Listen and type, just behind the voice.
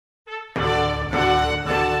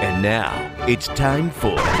Now, it's time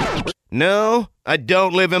for No, I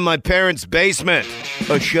Don't Live in My Parents' Basement,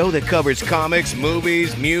 a show that covers comics,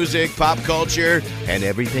 movies, music, pop culture, and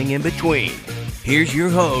everything in between. Here's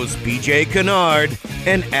your hosts, BJ Kennard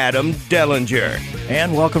and Adam Dellinger.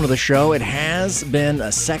 And welcome to the show. It has been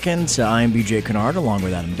a second. I'm BJ Kennard along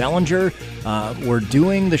with Adam Dellinger. We're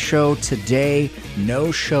doing the show today.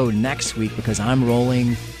 No show next week because I'm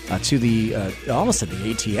rolling to the, almost at the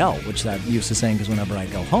ATL, which that used to saying because whenever I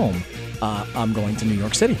go home, I'm going to New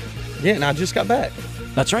York City. Yeah, and I just got back.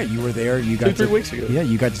 That's right. You were there. You got 3 weeks ago. Yeah,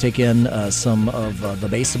 you got to take in some of the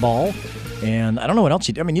baseball. And I don't know what else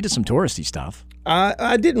you did. I mean, you did some touristy stuff.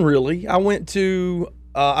 I didn't really. I went to,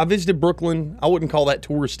 I visited Brooklyn. I wouldn't call that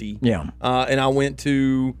touristy. Yeah. And I went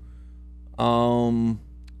to One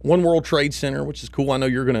World Trade Center, which is cool. I know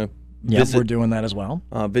you're going to visit. Yeah, we're doing that as well.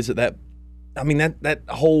 Visit that. I mean, that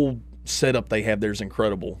whole setup they have there is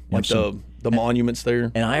incredible. Like the monuments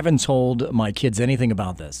there. And I haven't told my kids anything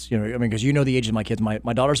about this. You know, I mean, because you know the age of my kids.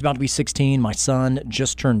 My daughter's about to be 16. My son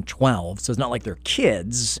just turned 12. So it's not like they're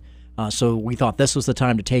kids. So we thought this was the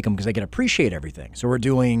time to take them because they can appreciate everything. So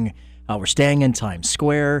we're staying in Times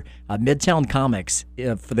Square. Midtown Comics, they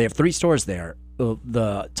have 3 stores there.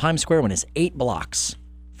 The Times Square one is 8 blocks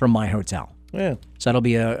from my hotel. Yeah. So that'll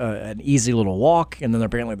be an easy little walk. And then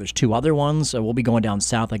apparently there's 2 other ones. We'll be going down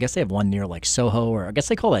south. I guess they have one near like Soho, or I guess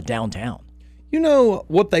they call that downtown. You know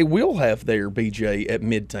what they will have there, BJ, at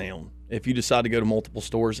Midtown, if you decide to go to multiple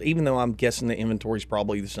stores, even though I'm guessing the inventory is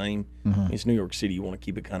probably the same. Mm-hmm. It's New York City. You want to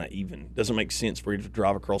keep it kind of even. It doesn't make sense for you to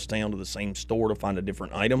drive across town to the same store to find a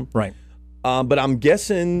different item. Right. But I'm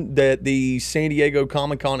guessing that the San Diego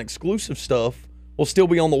Comic-Con exclusive stuff will still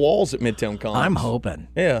be on the walls at Midtown Comics. I'm hoping.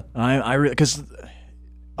 Yeah. Because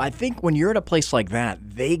I think when you're at a place like that,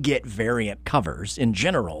 they get variant covers in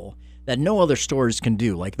general that no other stores can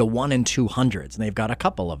do, like the 1 in 200s, and they've got a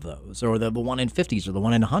couple of those, or the 1 in 50s, or the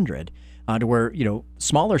 1 in 100, to where, you know,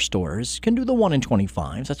 smaller stores can do the 1 in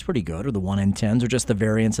 25s, that's pretty good, or the 1 in 10s, or just the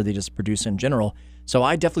variants that they just produce in general. So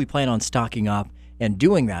I definitely plan on stocking up and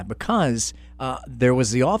doing that because there was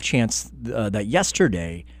the off chance that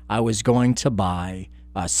yesterday I was going to buy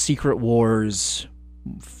Secret Wars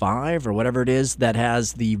 5, or whatever it is, that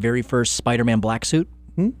has the very first Spider-Man black suit,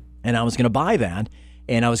 and I was going to buy that.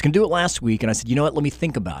 And I was going to do it last week, and I said, you know what, let me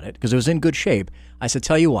think about it, because it was in good shape. I said,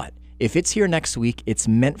 tell you what, if it's here next week, it's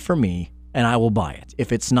meant for me, and I will buy it.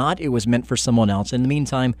 If it's not, it was meant for someone else. In the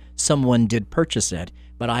meantime, someone did purchase it,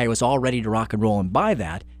 but I was all ready to rock and roll and buy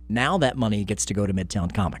that. Now that money gets to go to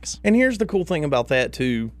Midtown Comics. And here's the cool thing about that,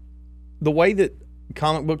 too. The way that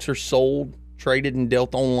comic books are sold, traded, and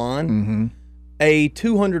dealt online, a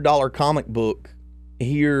 $200 comic book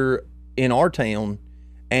here in our town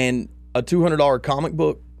and a $200 comic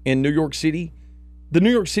book in New York City, the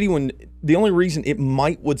New York City one, the only reason it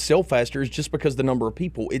would sell faster is just because the number of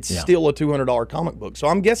people. It's still a $200 comic book. So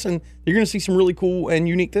I'm guessing you're going to see some really cool and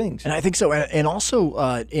unique things. And I think so. And also,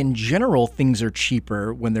 in general, things are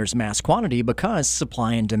cheaper when there's mass quantity because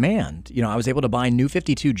supply and demand. You know, I was able to buy New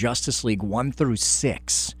 52 Justice League 1 through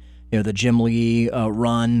 6. You know, the Jim Lee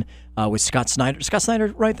run with Scott Snyder. Scott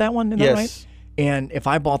Snyder, right, that one? Is that right? And if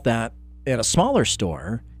I bought that at a smaller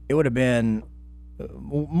store, it would have been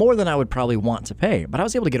more than I would probably want to pay. But I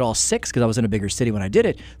was able to get all 6 because I was in a bigger city when I did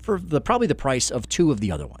it for probably the price of 2 of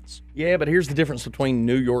the other ones. Yeah, but here's the difference between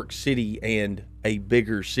New York City and a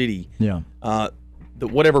bigger city. Yeah.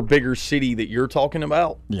 Whatever bigger city that you're talking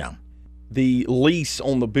about. Yeah. The lease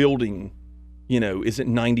on the building, you know, isn't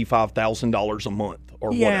 $95,000 a month or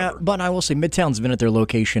whatever. Yeah, but I will say Midtown's been at their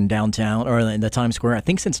location downtown or in the Times Square, I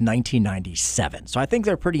think, since 1997. So I think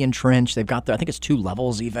they're pretty entrenched. They've got I think it's 2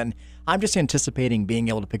 levels even. I'm just anticipating being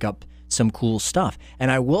able to pick up some cool stuff. And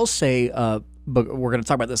I will say, but we're going to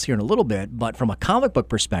talk about this here in a little bit, but from a comic book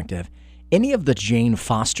perspective, any of the Jane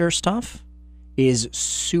Foster stuff is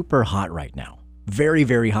super hot right now. Very,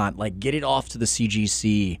 very hot. Like, get it off to the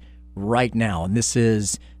CGC right now. And this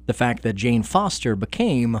is the fact that Jane Foster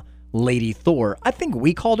became Lady Thor. I think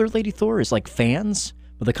we called her Lady Thor as like fans,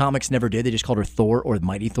 but the comics never did. They just called her Thor or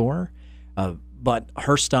Mighty Thor. But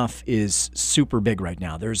her stuff is super big right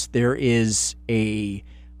now. There is a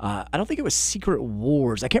I don't think it was Secret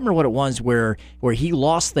Wars. I can't remember what it was where he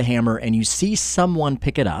lost the hammer and you see someone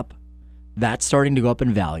pick it up. That's starting to go up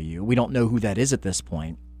in value. We don't know who that is at this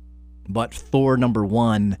point. But Thor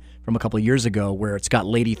 #1 from a couple of years ago, where it's got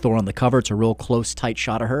Lady Thor on the cover, it's a real close, tight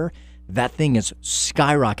shot of her. That thing is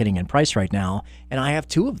skyrocketing in price right now, and I have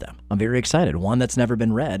 2 of them. I'm very excited. One that's never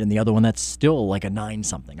been read, and the other one that's still like a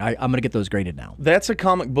 9-something. I'm going to get those graded now. That's a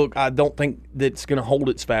comic book I don't think that's going to hold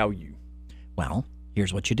its value. Well,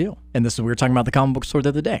 here's what you do. And this is we were talking about the comic book store the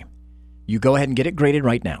other day. You go ahead and get it graded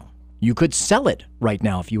right now. You could sell it right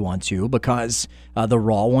now if you want to, because the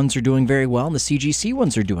Raw ones are doing very well and the CGC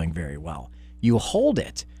ones are doing very well. You hold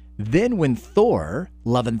it. Then when Thor,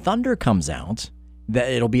 Love and Thunder comes out, that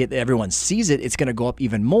it'll be everyone sees it, it's going to go up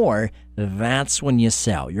even more. That's when you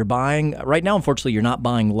sell. You're buying right now. Unfortunately, you're not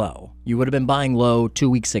buying low. You would have been buying low 2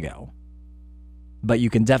 weeks ago, but you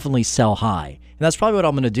can definitely sell high, and that's probably what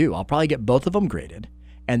I'm going to do. I'll probably get both of them graded,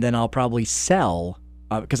 and then I'll probably sell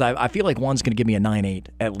because I feel like one's going to give me a 9.8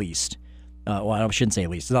 at least. Well, I shouldn't say at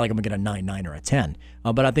least. It's not like I'm going to get a 9.9 or a 10,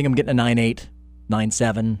 but I think I'm getting a 9.8,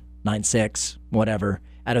 9.7, 9.6, whatever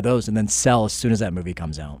out of those, and then sell as soon as that movie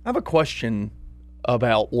comes out. I have a question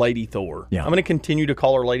about Lady Thor. Yeah. I'm going to continue to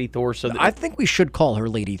call her Lady Thor. So that I think we should call her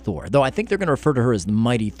Lady Thor, though I think they're going to refer to her as the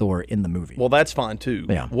Mighty Thor in the movie. Well, that's fine too.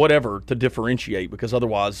 Yeah. Whatever, to differentiate, because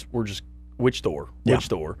otherwise we're just which Thor? Which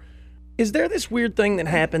Thor? Is there this weird thing that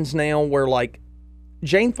happens now where like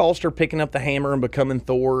Jane Foster picking up the hammer and becoming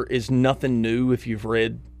Thor is nothing new if you've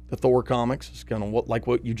read the Thor comics? It's kind of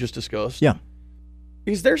what you just discussed. Yeah.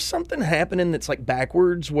 Is there something happening that's like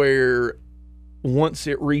backwards where once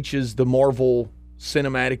it reaches the Marvel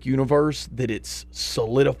cinematic universe that it's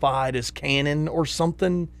solidified as canon or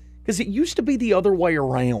something? Because it used to be the other way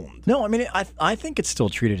around. No, I mean, I think it's still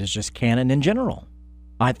treated as just canon in general.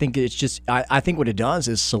 I think it's just, I think what it does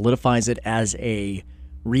is solidifies it as a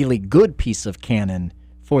really good piece of canon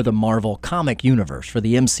for the Marvel comic universe, for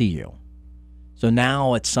the MCU. So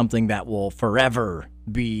now it's something that will forever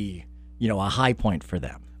be, a high point for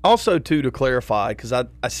them. Also, too, to clarify, because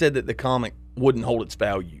I said that the comic wouldn't hold its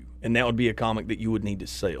value, and that would be a comic that you would need to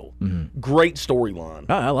sell. Mm-hmm. Great storyline.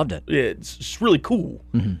 Oh, I loved it. It's really cool.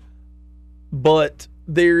 Mm-hmm. But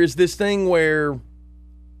there is this thing where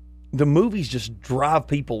the movies just drive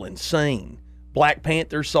people insane. Black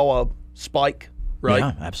Panther saw a spike, right?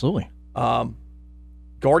 Yeah, absolutely.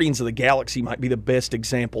 Guardians of the Galaxy might be the best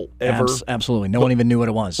example ever. Absolutely. No one even knew what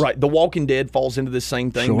it was. Right. The Walking Dead falls into the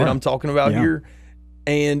same thing that I'm talking about here.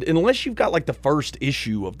 And unless you've got like the first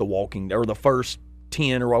issue of The Walking Dead or the first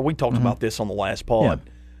 10 or what we talked about this on the last pod.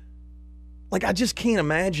 Yeah. Like I just can't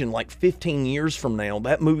imagine like 15 years from now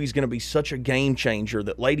that movie's going to be such a game changer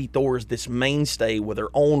that Lady Thor is this mainstay with her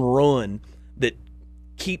own run that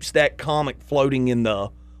keeps that comic floating in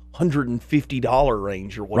the $150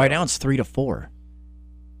 range or whatever. Right now it's $300 to $400.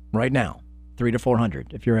 Right now, $300 to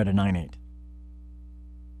 $400 if you're at a 9.8.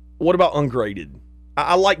 What about ungraded?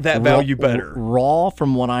 I like that value better. Raw,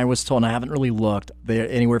 from what I was told, and I haven't really looked, they're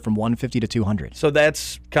anywhere from $150 to $200. So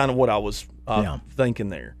that's kind of what I was thinking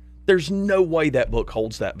there. There's no way that book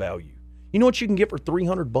holds that value. You know what you can get for $300?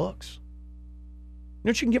 You know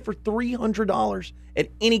what you can get for $300 at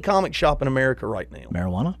any comic shop in America right now?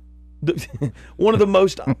 Marijuana? One of the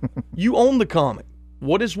most, you own the comic.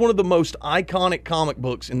 What is one of the most iconic comic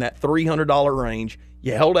books in that $300 range?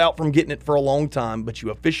 You held out from getting it for a long time, but you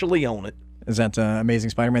officially own it. Is that Amazing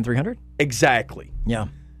Spider-Man 300? Exactly. Yeah.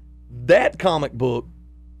 That comic book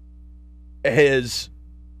has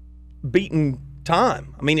beaten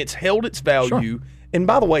time. I mean, it's held its value. Sure. And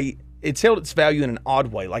by the way, it's held its value in an odd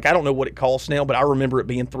way. Like, I don't know what it costs now, but I remember it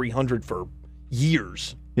being $300 for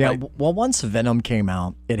years. Yeah. Right? Well, once Venom came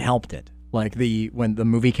out, it helped it. Like when the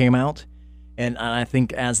movie came out. And I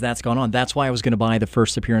think as that's gone on, that's why I was going to buy the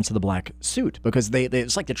first appearance of the black suit, because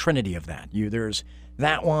it's like the trinity of that. There's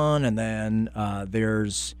that one, and then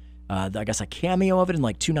there's I guess a cameo of it in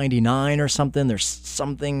like $2.99 or something. There's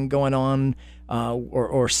something going on,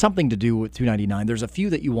 or something to do with $2.99. There's a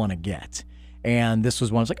few that you want to get, and this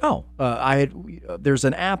was one. I was like, there's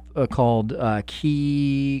an app called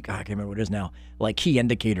Key. God, I can't remember what it is now. Like Key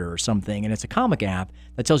Indicator or something, and it's a comic app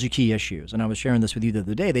that tells you key issues. And I was sharing this with you the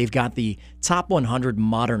other day. They've got the top 100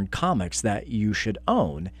 modern comics that you should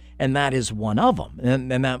own, and that is one of them. And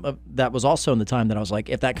that was also in the time that I was like,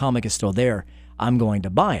 if that comic is still there, I'm going to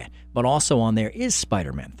buy it. But also on there is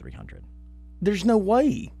Spider-Man 300. There's no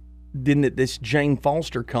way, didn't it? This Jane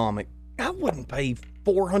Foster comic, I wouldn't pay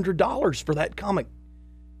 $400 for that comic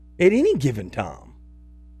at any given time.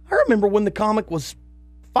 I remember when the comic was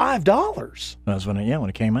 $5. That was when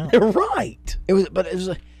it came out. Right. It was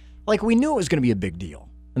like we knew it was going to be a big deal,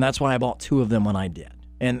 and that's why I bought two of them when I did.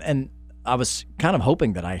 And I was kind of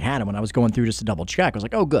hoping that I had them when I was going through just to double check. I was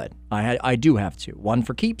like, oh, good. I do have two. One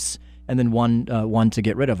for keeps, and then one to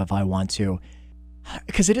get rid of if I want to.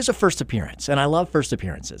 Because it is a first appearance, and I love first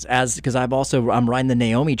appearances. Because I'm riding the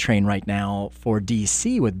Naomi train right now for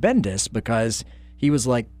DC with Bendis, because he was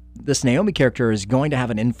like, this Naomi character is going to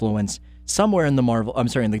have an influence somewhere in the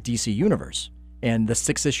in the DC universe. And the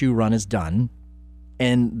 6-issue run is done.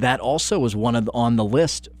 And that also was on the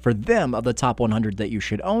list for them of the top 100 that you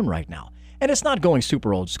should own right now. And it's not going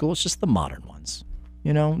super old school, it's just the modern ones.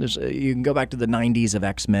 You know, you can go back to the 90s of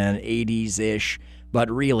X-Men, 80s-ish, but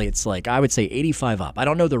really it's like, I would say 85 up. I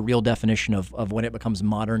don't know the real definition of when it becomes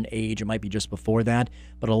modern age. It might be just before that,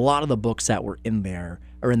 but a lot of the books that were in there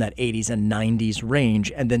are in that 80s and 90s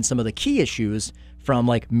range. And then some of the key issues from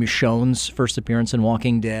like Michonne's first appearance in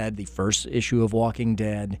Walking Dead, the first issue of Walking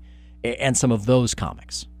Dead, and some of those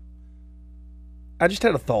comics. I just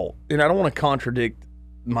had a thought, and I don't want to contradict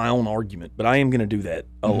my own argument, but I am going to do that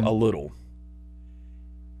a little.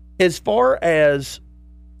 As far as,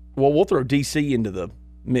 well, we'll throw DC into the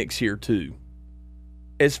mix here too.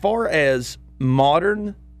 As far as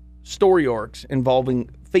modern story arcs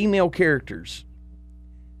involving female characters,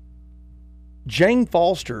 Jane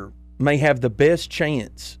Foster may have the best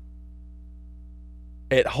chance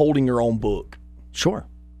at holding her own book. Sure.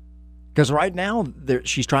 Because right now,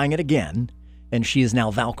 she's trying it again, and she is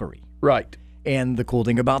now Valkyrie. Right. And the cool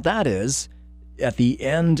thing about that is, at the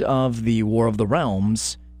end of the War of the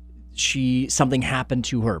Realms, something happened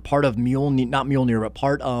to her. Part of Mjolnir, not Mjolnir, but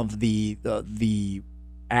part of the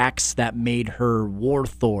axe that made her War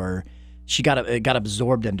Thor, it got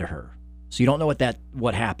absorbed into her. So you don't know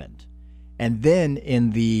what happened. And then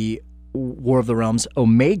in the War of the Realms,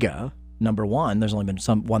 Omega #1, there's only been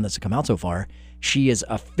one that's come out so far. She is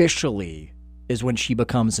when she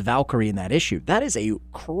becomes Valkyrie in that issue. That is a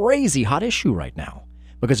crazy hot issue right now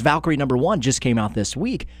because Valkyrie #1 just came out this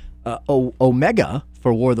week. Omega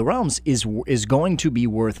for War of the Realms is going to be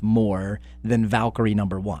worth more than Valkyrie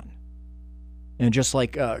 #1. And just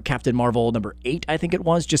like Captain Marvel #8, I think it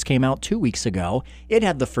was, just came out 2 weeks ago, it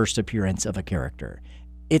had the first appearance of a character.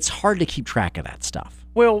 It's hard to keep track of that stuff.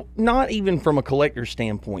 Well, not even from a collector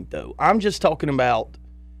standpoint, though. I'm just talking about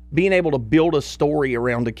being able to build a story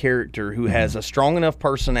around a character who has a strong enough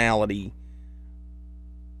personality.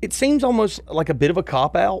 It seems almost like a bit of a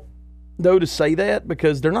cop-out, though, to say that,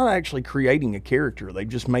 because they're not actually creating a character. They've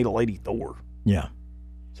just made a Lady Thor. Yeah.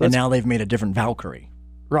 So and now they've made a different Valkyrie.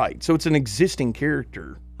 Right. So it's an existing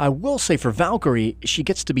character. I will say for Valkyrie, she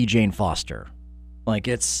gets to be Jane Foster. Like,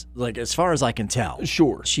 it's, like, as far as I can tell.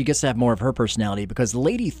 Sure. She gets to have more of her personality because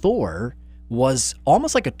Lady Thor was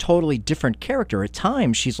almost like a totally different character. At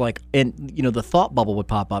times, she's like, and, you know, the thought bubble would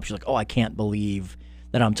pop up. She's like, oh, I can't believe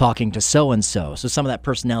that I'm talking to so-and-so. So some of that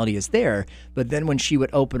personality is there. But then when she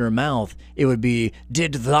would open her mouth, it would be,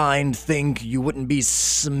 did thine think you wouldn't be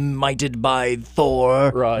smited by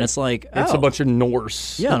Thor? Right. And it's like, It's a bunch of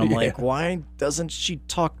Norse. Yeah, and I'm like, why doesn't she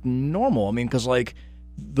talk normal? I mean, because, like,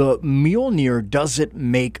 the Mjolnir doesn't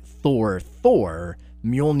make Thor Thor.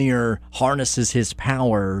 Mjolnir harnesses his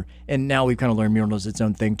power, and now we've kind of learned Mjolnir's its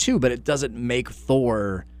own thing too, but it doesn't make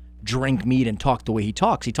Thor drink meat and talk the way he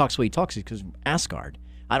talks. He talks the way he talks because Asgard.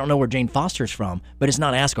 I don't know where Jane Foster's from, but it's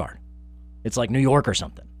not Asgard. It's like New York or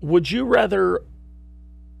something. Would you rather,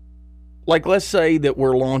 like, let's say that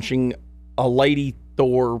we're launching a Lady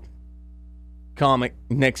Thor comic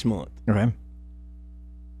next month. Okay.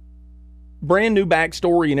 Brand new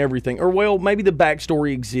backstory and everything. Or, well, maybe the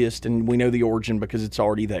backstory exists and we know the origin because it's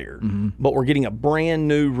already there. Mm-hmm. But we're getting a brand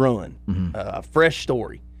new run, a fresh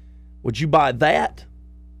story. Would you buy that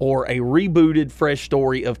or a rebooted fresh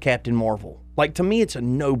story of Captain Marvel? Like, to me, it's a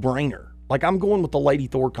no-brainer. Like, I'm going with the Lady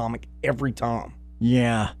Thor comic every time.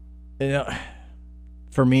 Yeah.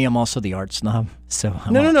 For me, I'm also the art snob. So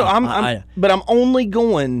No. But I'm only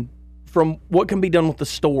going from what can be done with the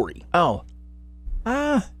story. Oh.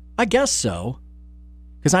 I guess so.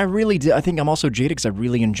 Because I really did. I think I'm also jaded because I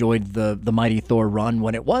really enjoyed the Mighty Thor run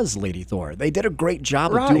when it was Lady Thor. They did a great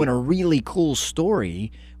job of doing a really cool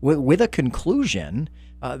story with a conclusion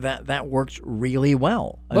that worked really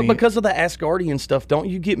well. But because of the Asgardian stuff, don't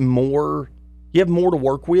you get more? You have more to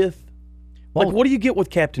work with. Well, like, what do you get with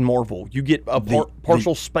Captain Marvel? You get a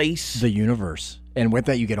partial space, the universe. And with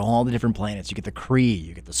that, you get all the different planets. You get the Kree,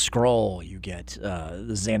 you get the Skrull, you get the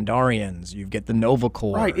Xandarians, you get the Nova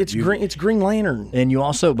Corps. Right, it's Green Lantern. And you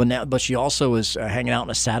also, but she also is hanging out in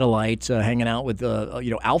a satellite, hanging out with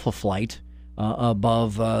Alpha Flight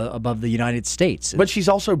above the United States. But she's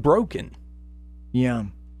also broken. Yeah,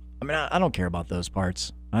 I mean, I don't care about those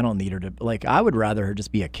parts. I don't need her to, like, I would rather her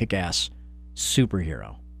just be a kick-ass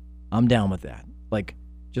superhero. I'm down with that, like,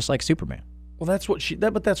 just like Superman. Well, that's what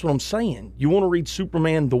I'm saying. You want to read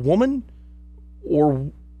Superman the woman,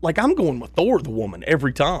 or, like, I'm going with Thor the woman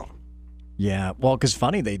every time. Yeah, well, because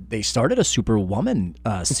funny, they started a Superwoman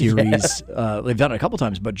series. They've done it a couple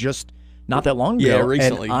times, but just not that long ago. Yeah,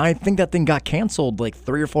 recently. And I think that thing got canceled like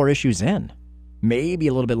 3 or 4 issues in, maybe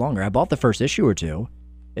a little bit longer. I bought the first issue or two.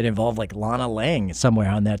 It involved like Lana Lang somewhere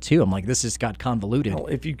on that too. I'm like, this just got convoluted. Well,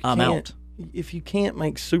 I'm out. If you can't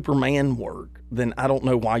make Superman work, then I don't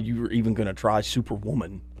know why you're even going to try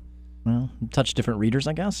Superwoman. Well, touch different readers,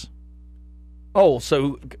 I guess. Oh,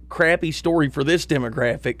 so crappy story for this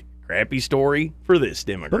demographic, crappy story for this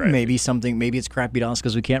demographic. But maybe it's crappy to us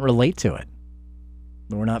because we can't relate to it.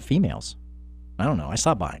 We're not females. I don't know. I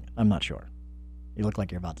stopped buying it. I'm not sure. You look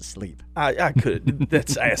like you're about to sleep. I could.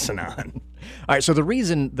 That's asinine. All right, so the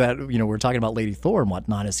reason that we're talking about Lady Thor and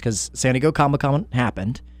whatnot is because San Diego Comic-Con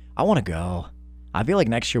happened. I want to go. I feel like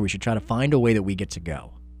next year we should try to find a way that we get to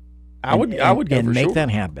go. I would go and for make sure. that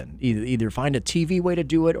happen. Either find a TV way to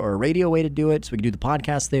do it or a radio way to do it, so we can do the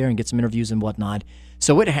podcast there and get some interviews and whatnot.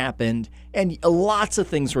 So it happened, and lots of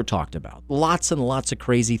things were talked about. Lots and lots of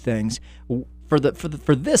crazy things. For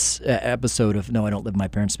this episode of No, I Don't Live in My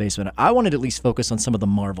Parents' Basement, I wanted to at least focus on some of the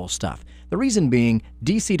Marvel stuff. The reason being,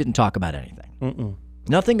 DC didn't talk about anything.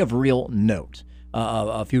 Nothing of real note,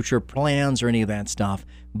 future plans or any of that stuff.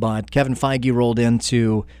 But Kevin Feige rolled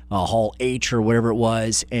into Hall H or whatever it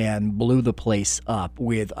was and blew the place up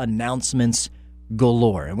with announcements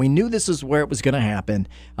galore. And we knew this is where it was going to happen.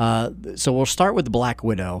 So we'll start with Black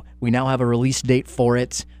Widow. We now have a release date for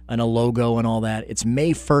it and a logo and all that. It's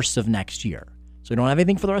May 1st of next year. So we don't have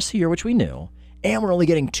anything for the rest of the year, which we knew. And we're only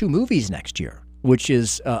getting 2 movies next year, which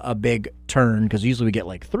is a big turn because usually we get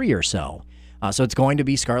like 3 or so. So it's going to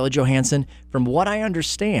be Scarlett Johansson. From what I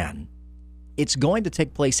understand, it's going to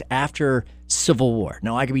take place after Civil War.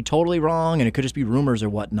 Now, I could be totally wrong, and it could just be rumors or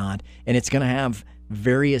whatnot, and it's going to have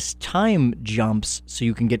various time jumps so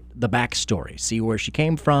you can get the backstory, see where she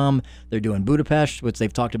came from. They're doing Budapest, which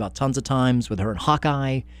they've talked about tons of times with her and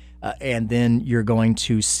Hawkeye, and then you're going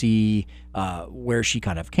to see where she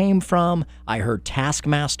kind of came from. I heard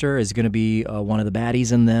Taskmaster is going to be one of the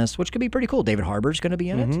baddies in this, which could be pretty cool. David Harbour's going to be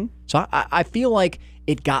in it. So I feel like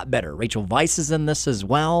it got better. Rachel Weisz is in this as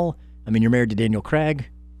well. I mean, you're married to Daniel Craig.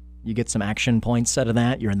 You get some action points out of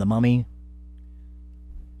that. You're in The Mummy.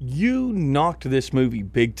 You knocked this movie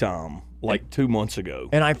big time like 2 months ago.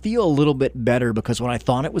 And I feel a little bit better because what I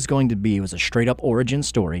thought it was going to be was a straight-up origin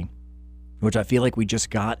story, which I feel like we just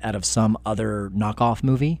got out of some other knockoff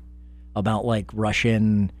movie about, like,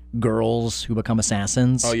 Russian girls who become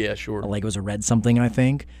assassins. Oh, yeah, sure. Like it was a Red something, I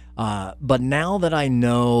think. But now that I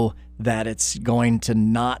know that it's going to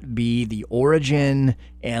not be the origin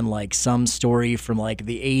and like some story from like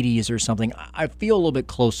the 80s or something, I feel a little bit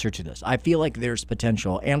closer to this. I feel like there's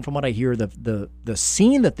potential. And from what I hear, the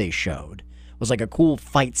scene that they showed was like a cool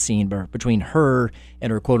fight scene between her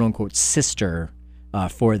and her quote-unquote sister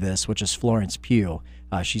for this, which is Florence Pugh.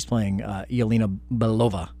 She's playing Yelena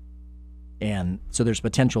Belova. And so there's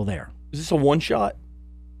potential there. Is this a one-shot?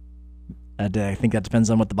 I think that depends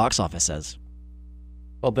on what the box office says.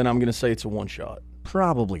 Well, then I'm going to say it's a one-shot.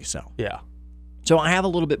 Probably so. Yeah. So I have a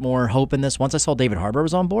little bit more hope in this. Once I saw David Harbour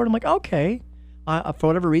was on board, I'm like, okay. For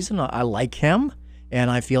whatever reason, I like him,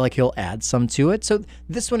 and I feel like he'll add some to it. So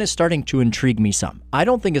this one is starting to intrigue me some. I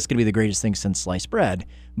don't think it's going to be the greatest thing since sliced bread,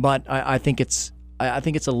 but I think it's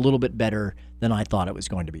a little bit better than I thought it was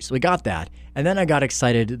going to be. So we got that. And then I got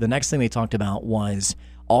excited. The next thing they talked about was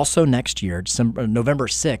also next year, November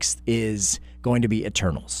 6th, is going to be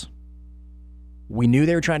Eternals. We knew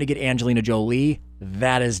they were trying to get Angelina Jolie.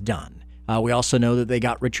 That is done. We also know that they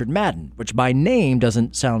got Richard Madden, which by name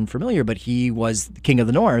doesn't sound familiar, but he was the King of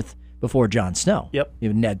the North before Jon Snow. Yep.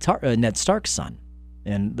 Ned Stark's son,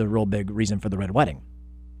 and the real big reason for the Red Wedding.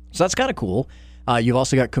 So that's kind of cool. You've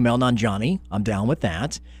also got Kumail Nanjiani. I'm down with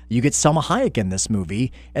that. You get Selma Hayek in this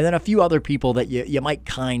movie, and then a few other people that you might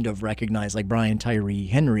kind of recognize, like Brian Tyree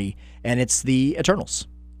Henry, and it's the Eternals.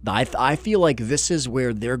 I feel like this is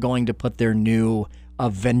where they're going to put their new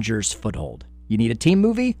Avengers foothold. You need a team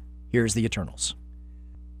movie? Here's the Eternals.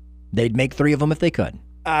 They'd make 3 of them if they could.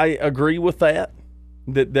 I agree with that.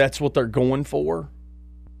 That's what they're going for.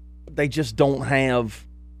 They just don't have...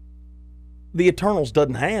 The Eternals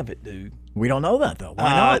doesn't have it, dude. We don't know that, though.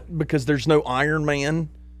 Why not? Because there's no Iron Man.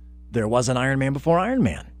 There was an Iron Man before Iron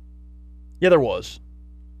Man. Yeah, there was.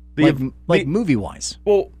 Movie-wise.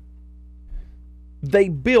 Well, they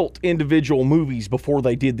built individual movies before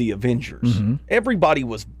they did the Avengers. Mm-hmm. Everybody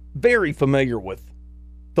was very familiar with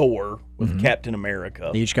Thor, with Captain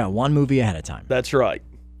America. They each got one movie ahead of time. That's right.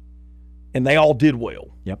 And they all did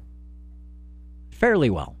well. Yep. Fairly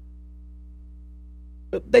well.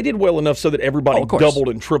 They did well enough so that everybody doubled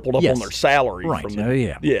and tripled up on their salary. Right.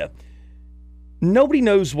 Yeah. Nobody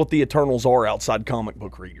knows what the Eternals are outside comic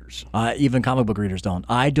book readers. Even comic book readers don't.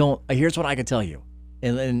 Here's what I can tell you,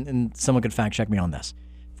 and someone could fact check me on this.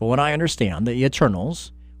 For what I understand, the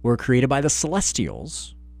Eternals were created by the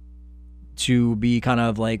Celestials to be kind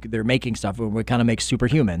of like they're making stuff where we kind of make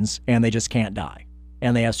superhumans, and they just can't die,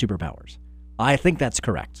 and they have superpowers. I think that's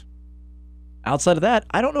correct. Outside of that,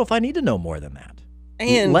 I don't know if I need to know more than that.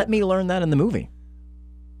 And let me learn that in the movie.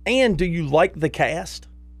 And do you like the cast?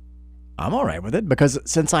 I'm all right with it because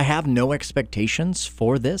since I have no expectations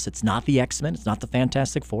for this, it's not the X-Men, it's not the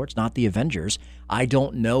Fantastic Four, it's not the Avengers. I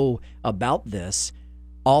don't know about this.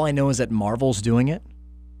 All I know is that Marvel's doing it,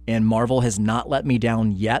 and Marvel has not let me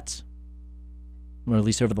down yet, or at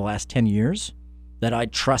least over the last 10 years, that I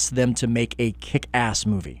trust them to make a kick-ass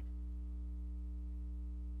movie.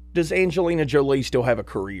 Does Angelina Jolie still have a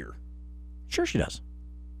career? Sure she does.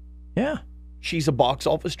 Yeah. She's a box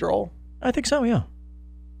office draw? I think so, yeah.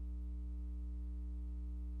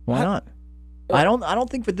 Why not? I don't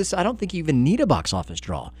think for this. I don't think you even need a box office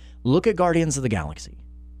draw. Look at Guardians of the Galaxy.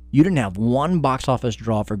 You didn't have one box office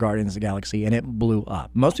draw for Guardians of the Galaxy, and it blew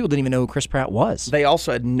up. Most people didn't even know who Chris Pratt was. They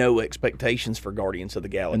also had no expectations for Guardians of the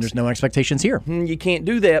Galaxy. And there's no expectations here. You can't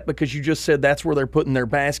do that because you just said that's where they're putting their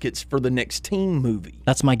baskets for the next team movie.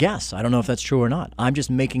 That's my guess. I don't know if that's true or not. I'm just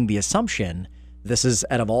making the assumption this is,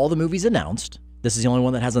 out of all the movies announced, this is the only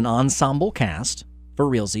one that has an ensemble cast for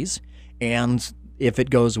realsies, and if it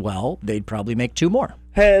goes well, they'd probably make 2 more.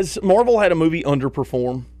 Has Marvel had a movie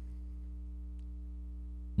underperform?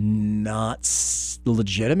 Not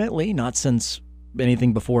legitimately, not since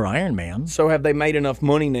anything before Iron Man. So have they made enough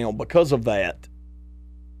money now because of that?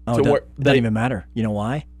 Oh, it doesn't even matter. You know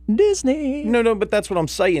why? Disney. No, but that's what I'm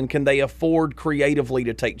saying. Can they afford creatively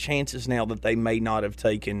to take chances now that they may not have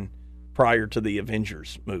taken prior to the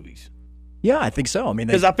Avengers movies? Yeah, I think so. I mean,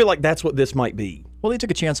 because I feel like that's what this might be. Well, they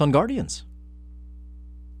took a chance on Guardians.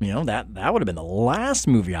 You know, that would have been the last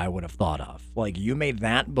movie I would have thought of. Like, you made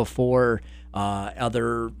that before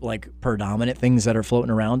other, like, predominant things that are floating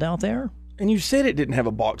around out there. And you said it didn't have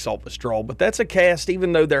a box office draw, but that's a cast,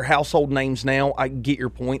 even though they're household names now. I get your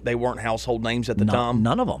point. They weren't household names at the time.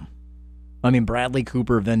 None of them. I mean, Bradley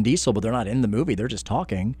Cooper, Vin Diesel, but they're not in the movie. They're just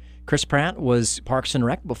talking. Chris Pratt was Parks and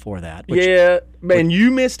Rec before that. Yeah, man, you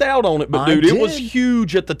missed out on it, but dude, it was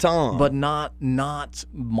huge at the time. But not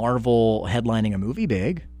Marvel headlining a movie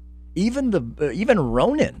big. Even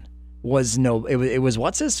Ronin was it was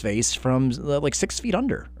what's his face from like 6 Feet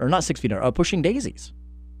Under, or not 6 Feet Under, Pushing Daisies.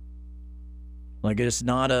 Like, it's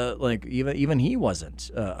not even he wasn't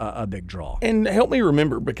a big draw. And help me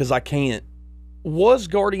remember, because I can't. Was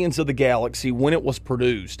Guardians of the Galaxy, when it was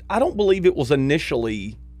produced, I don't believe it was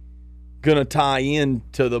initially going to tie in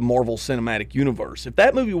to the Marvel Cinematic Universe. If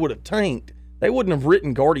that movie would have tanked, they wouldn't have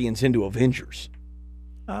written Guardians into Avengers.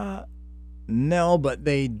 No, but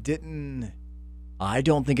they didn't. I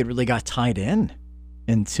don't think it really got tied in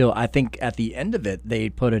until, I think at the end of it, they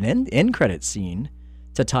put an end credit scene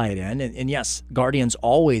to tie it in. And yes, Guardians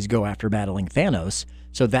always go after battling Thanos,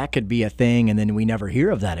 so that could be a thing, and then we never hear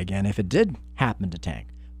of that again if it did happen to tank.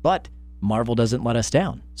 But Marvel doesn't let us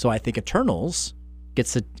down. So I think Eternals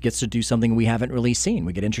gets to do something we haven't really seen.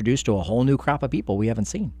 We get introduced to a whole new crop of people we haven't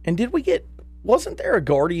seen. And wasn't there a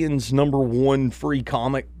Guardians #1 free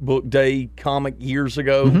comic book day comic years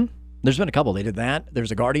ago? Mm-hmm. There's been a couple. They did that.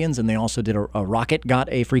 There's a Guardians, and they also did a Rocket got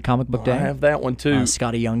a free comic book day. I have that one too.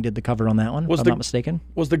 Scotty Young did the cover on that one, if I'm not mistaken.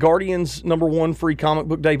 Was the Guardians #1 free comic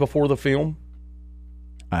book day before the film?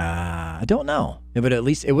 I don't know. It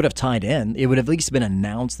would have tied in. It would have at least been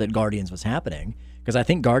announced that Guardians was happening, because I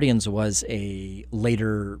think Guardians was a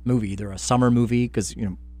later movie, either a summer movie, because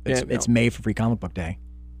it's May for free comic book day.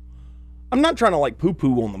 I'm not trying to like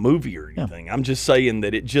poo-poo on the movie or anything. Yeah. I'm just saying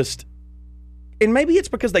that it just, and maybe it's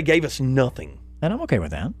because they gave us nothing. And I'm okay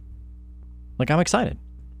with that. Like, I'm excited.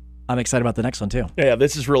 I'm excited about the next one too. Yeah,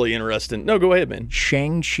 this is really interesting. No, go ahead, man.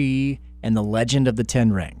 Shang-Chi and the Legend of the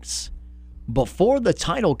Ten Rings. Before the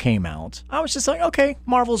title came out, I was just like, okay,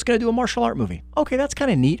 Marvel's going to do a martial art movie. Okay, that's kind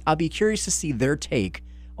of neat. I'll be curious to see their take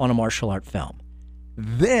on a martial art film.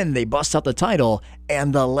 Then they bust out the title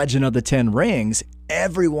and the Legend of the Ten Rings.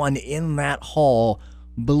 Everyone in that hall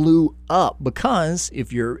blew up, because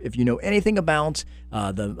if you know anything about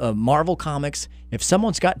the Marvel comics, if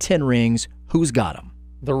someone's got 10 rings, who's got them?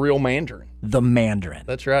 The real Mandarin. The Mandarin.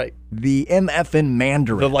 That's right. The MFN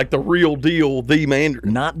Mandarin. The real deal, the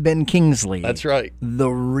Mandarin. Not Ben Kingsley. That's right. The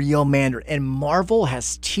real Mandarin. And Marvel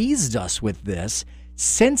has teased us with this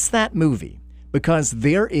since that movie, because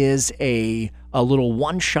there is a little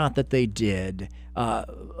one-shot that they did. And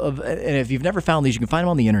if you've never found these, you can find them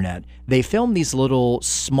on the internet. They filmed these little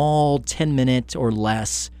small 10-minute or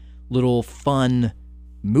less little fun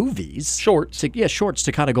movies. Shorts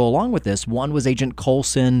to kind of go along with this. One was Agent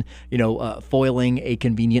Coulson, foiling a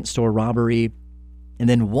convenience store robbery. And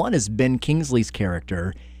then one is Ben Kingsley's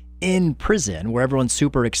character in prison, where everyone's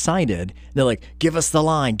super excited. They're like, give us the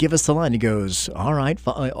line. He goes, all right,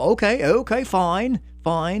 okay,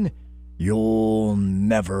 fine. You'll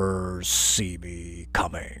never see me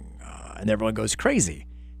coming. and everyone goes crazy.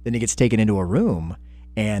 Then he gets taken into a room,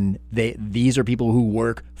 and these are people who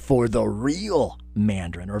work for the real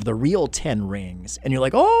Mandarin or the real 10 Rings. And you're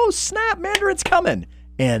like, oh, snap, Mandarin's coming.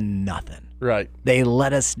 And nothing. Right. They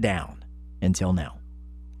let us down until now.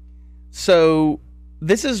 So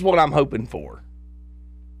this is what I'm hoping for.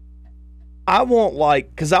 I want,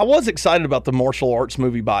 because I was excited about the martial arts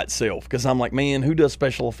movie by itself, because I'm like, man, who does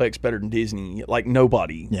special effects better than Disney? Like,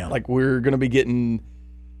 nobody. Yeah. Like, we're going to be getting,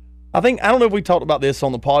 I don't know if we talked about this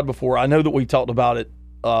on the pod before. I know that we talked about it,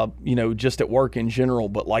 just at work in general,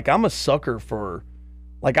 but, I'm a sucker for,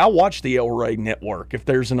 I watch the El Rey Network if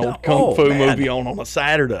there's an old Kung Fu movie on a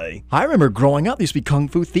Saturday. I remember growing up, there used to be Kung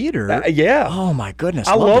Fu Theater. Yeah. Oh, my goodness.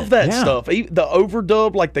 I love that Yeah. stuff. The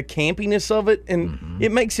overdub, the campiness of it, and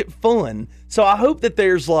it makes it fun. So I hope that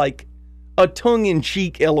there's, a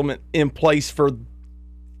tongue-in-cheek element in place for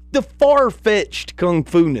the far-fetched Kung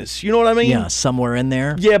Fu-ness. You know what I mean? Yeah, somewhere in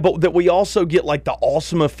there. Yeah, but that we also get, the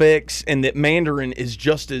awesome effects, and that Mandarin is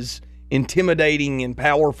just as intimidating and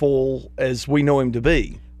powerful as we know him to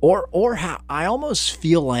be. Or how I almost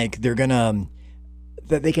feel like that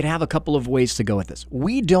they could have a couple of ways to go with this.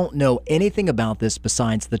 We don't know anything about this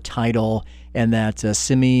besides the title, and that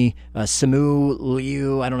Simu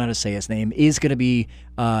Liu, I don't know how to say his name, is going to be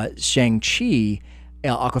Shang-Chi.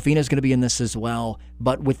 Awkwafina is going to be in this as well.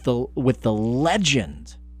 But with the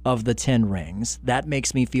legend of the 10 Rings, that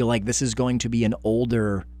makes me feel like this is going to be an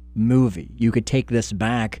older movie. You could take this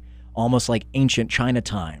back almost like ancient China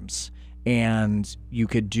times, and you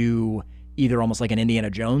could do either almost like an Indiana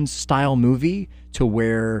Jones style movie to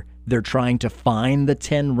where they're trying to find the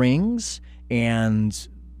 10 rings, and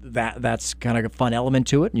that's kind of a fun element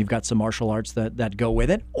to it, and you've got some martial arts that go with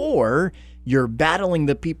it. Or you're battling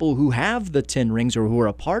the people who have the 10 rings or who are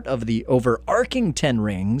a part of the overarching 10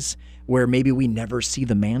 rings, where maybe we never see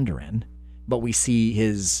the Mandarin, but we see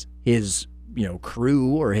his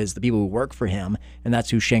crew or the people who work for him, and that's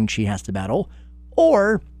who Shang-Chi has to battle.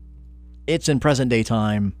 Or it's in present day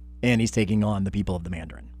time, and he's taking on the people of the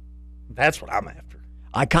Mandarin. That's what I'm after.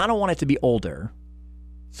 I kind of want it to be older.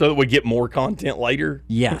 So that we get more content later?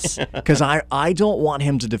 Yes, because I don't want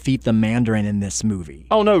him to defeat the Mandarin in this movie.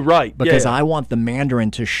 Oh, no, right. Because yeah. I want the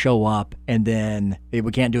Mandarin to show up, and then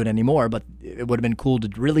we can't do it anymore, but it would have been cool to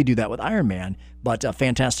really do that with Iron Man. But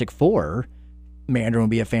Fantastic Four, Mandarin would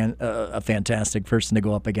be a fantastic person to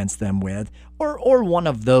go up against them with, or one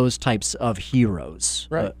of those types of heroes.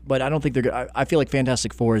 Right. But I don't think they're. I feel like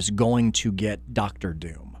Fantastic Four is going to get Doctor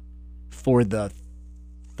Doom for the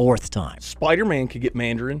 4th time. Spider-Man could get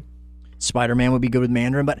Mandarin. Spider-Man would be good with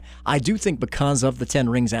Mandarin, but I do think because of the 10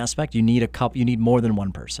 Rings aspect, you need you need more than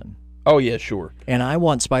one person. Oh yeah, sure. And I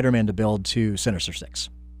want Spider-Man to build to Sinister Six.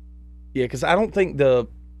 Yeah, because I don't think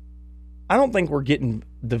we're getting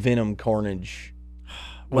the Venom Carnage.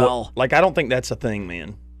 Well, I don't think that's a thing,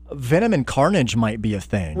 man. Venom and Carnage might be a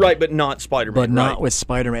thing. Right, but not Spider-Man. But not right. with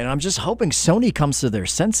Spider-Man. I'm just hoping Sony comes to their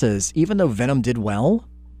senses, even though Venom did well.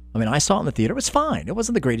 I mean, I saw it in the theater. It was fine. It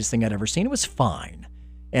wasn't the greatest thing I'd ever seen. It was fine.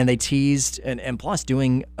 And they teased, and plus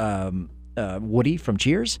doing Woody from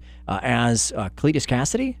Cheers as Cletus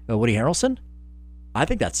Cassidy, Woody Harrelson, I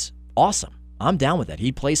think that's awesome. I'm down with that.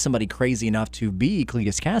 He plays somebody crazy enough to be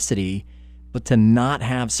Cletus Cassidy, but to not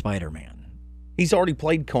have Spider-Man. He's already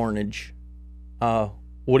played Carnage,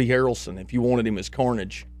 Woody Harrelson, if you wanted him as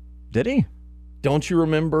Carnage. Did he? Don't you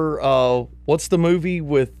remember, what's the movie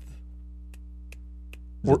with...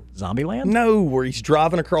 Zombieland? No, where he's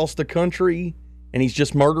driving across the country and he's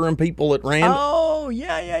just murdering people at random. Oh,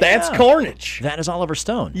 yeah. That's Carnage. That is Oliver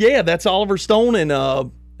Stone. Yeah, that's Oliver Stone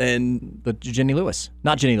and But Jenny Lewis.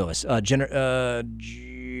 Not Jenny Lewis.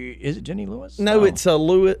 Is it Jenny Lewis? No, it's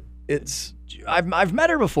Lewis. It's I've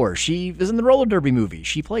met her before. She is in the roller derby movie.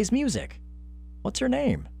 She plays music. What's her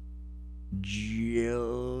name?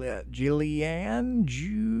 Juliet. Juliet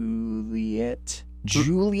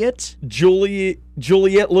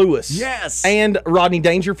Lewis. Yes. And Rodney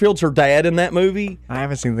Dangerfield's her dad in that movie. I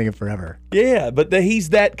haven't seen the thing in forever. Yeah, but he's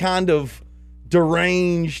that kind of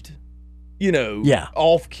deranged,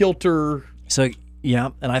 off kilter. So yeah,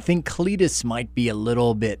 and I think Cletus might be a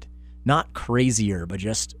little bit not crazier, but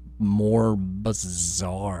just more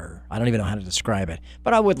bizarre. I don't even know how to describe it,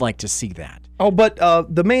 but I would like to see that. Oh, but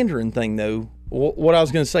the Mandarin thing, though, what I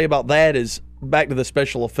was going to say about that is back to the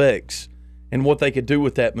special effects and what they could do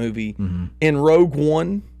with that movie. Mm-hmm. In Rogue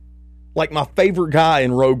One, my favorite guy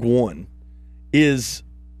in Rogue One is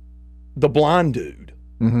the blind dude.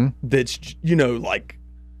 Mm-hmm. That's,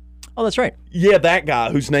 Oh, that's right. Yeah, that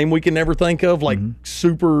guy whose name we can never think of,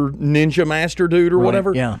 Super Ninja Master dude or Right,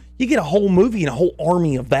 whatever. yeah. You get a whole movie and a whole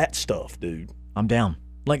army of that stuff, dude. I'm down.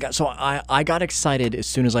 Like, so I got excited as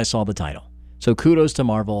soon as I saw the title. So kudos to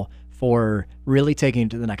Marvel for really taking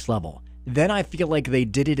it to the next level. Then I feel like they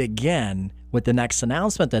did it again with the next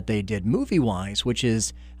announcement that they did movie-wise, which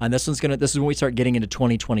is, and this is when we start getting into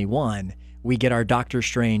 2021, we get our Doctor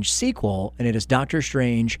Strange sequel, and it is Doctor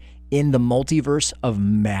Strange in the Multiverse of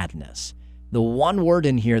Madness. The one word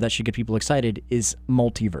in here that should get people excited is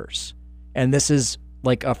multiverse. And this is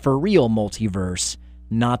like a for real multiverse,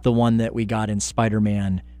 not the one that we got in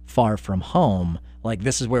Spider-Man Far From Home. Like,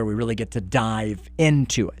 this is where we really get to dive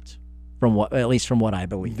into it, at least from what I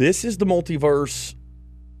believe. This is the multiverse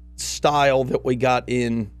style that we got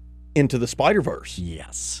in Into the Spider-Verse.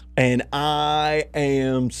 Yes. And I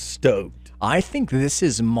am stoked. I think this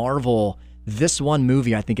is Marvel. This one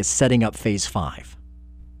movie, I think, is setting up Phase 5.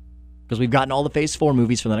 Because we've gotten all the Phase 4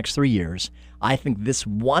 movies for the next 3 years. I think this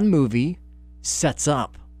one movie sets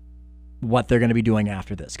up what they're going to be doing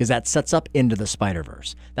after this, because that sets up Into the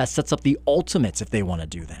Spider-Verse. That sets up the Ultimates if they want to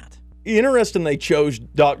do that. Interesting they chose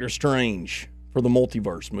Doctor Strange for the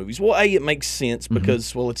multiverse movies. Well, it makes sense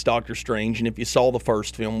because, well, it's Doctor Strange, and if you saw the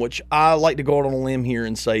first film, which I like to go out on a limb here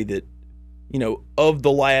and say that, of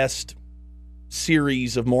the last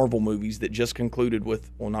series of Marvel movies that just concluded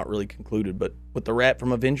with, well, not really concluded, but with the wrap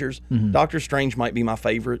from Avengers, Doctor Strange might be my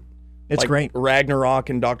favorite. It's great. Ragnarok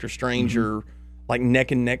and Doctor Strange are like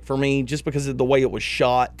neck and neck for me just because of the way it was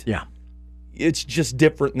shot. Yeah. It's just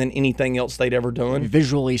different than anything else they'd ever done.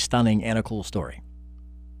 Visually stunning and a cool story.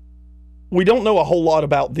 We don't know a whole lot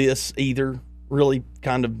about this either. Really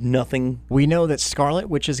kind of nothing. We know that Scarlet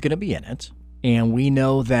Witch is going to be in it, and we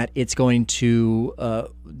know that it's going to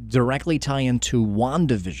directly tie into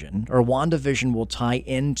WandaVision, or WandaVision will tie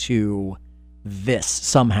into this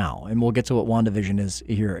somehow, and we'll get to what WandaVision is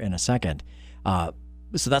here in a second.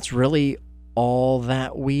 So that's really all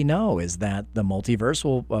that we know, is that the multiverse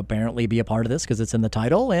will apparently be a part of this because it's in the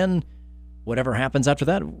title, and whatever happens after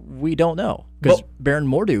that, we don't know. Because Baron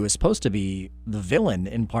Mordo is supposed to be the villain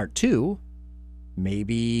in part 2.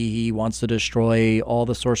 Maybe he wants to destroy all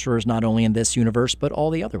the sorcerers, not only in this universe, but all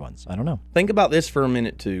the other ones. I don't know. Think about this for a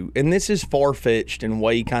minute, too. And this is far-fetched and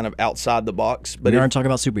way kind of outside the box. But we aren't talking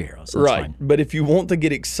about superheroes. So right. Fine. But if you want to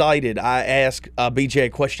get excited, I asked BJ a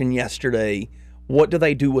question yesterday. What do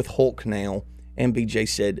they do with Hulk now? And BJ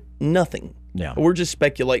said, nothing. Yeah. We're just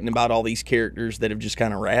speculating about all these characters that have just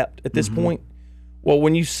kind of wrapped at this point. Well,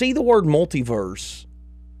 when you see the word multiverse,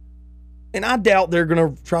 and I doubt they're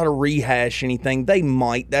going to try to rehash anything. They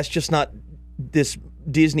might. That's just not this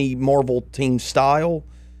Disney Marvel team style.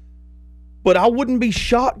 But I wouldn't be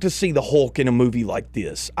shocked to see the Hulk in a movie like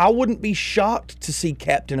this. I wouldn't be shocked to see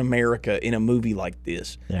Captain America in a movie like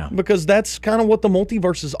this. Yeah. Because that's kind of what the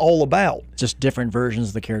multiverse is all about. Just different versions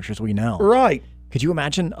of the characters we know. Right. Could you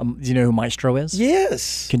imagine, do you know who Maestro is?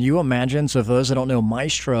 Yes. Can you imagine? So for those that don't know,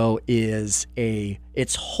 Maestro is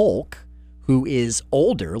it's Hulk, who is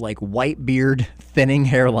older, like white beard, thinning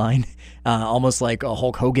hairline, almost like a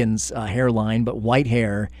Hulk Hogan's hairline, but white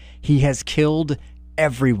hair. He has killed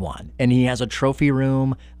everyone, and he has a trophy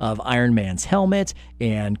room of Iron Man's helmet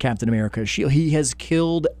and Captain America's shield. He has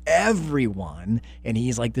killed everyone, and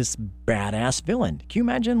he's like this badass villain. Can you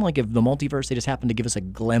imagine, like, if the multiverse, they just happened to give us a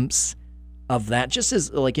glimpse of that, just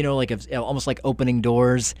as, like, like if, almost like opening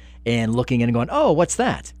doors and looking in and going, oh, what's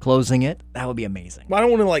that? Closing it. That would be amazing. I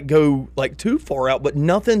don't want to go too far out, but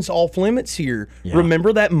nothing's off limits here. Yeah.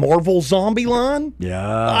 Remember that Marvel zombie line?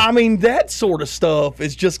 Yeah. I mean, that sort of stuff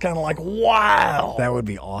is just kind of like, wow. That would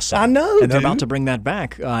be awesome. I know, And they're dude. about to bring that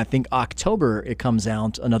back. I think October it comes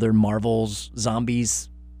out, another Marvel's Zombies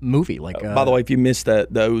movie. By the way, if you missed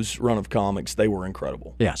those run of comics, they were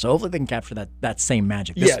incredible. Yeah, so hopefully they can capture that same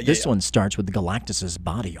magic. This one starts with Galactus's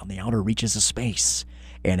body on the outer reaches of space.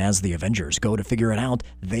 And as the Avengers go to figure it out,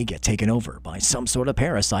 they get taken over by some sort of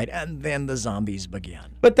parasite, and then the zombies begin.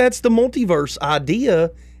 But that's the multiverse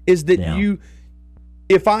idea, is that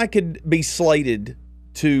if I could be slated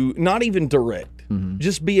to not even direct,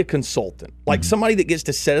 just be a consultant, like somebody that gets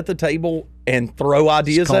to sit at the table and throw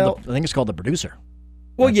ideas out. I think it's called the producer.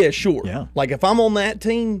 Well, yeah, sure. Yeah. Like if I'm on that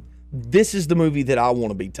team, this is the movie that I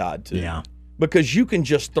want to be tied to. Yeah. Because you can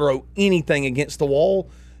just throw anything against the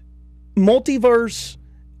wall. Multiverse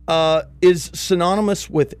is synonymous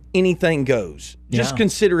with anything goes. Just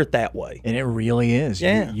consider it that way. And it really is.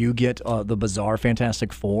 Yeah. You get the bizarre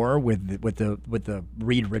Fantastic Four with the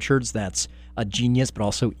Reed Richards that's a genius but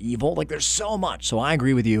also evil. Like, there's so much. So I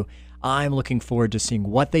agree with you. I'm looking forward to seeing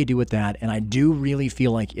what they do with that, and I do really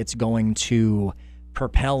feel like it's going to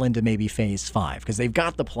propel into maybe Phase 5 because they've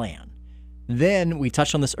got the plan. Then, we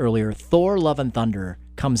touched on this earlier, Thor Love and Thunder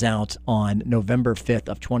comes out on November 5th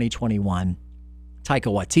of 2021.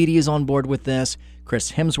 Taika Waititi is on board with this.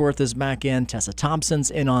 Chris Hemsworth is back in. Tessa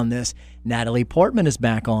Thompson's in on this. Natalie Portman is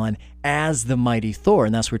back on as the Mighty Thor.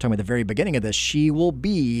 And that's what we were talking about at the very beginning of this. She will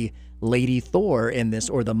be Lady Thor in this,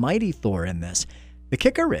 or the Mighty Thor in this. The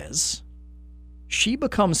kicker is she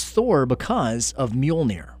becomes Thor because of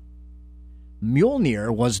Mjolnir.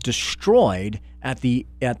 Mjolnir was destroyed at the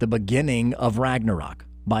beginning of Ragnarok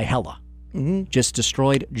by Hela. Just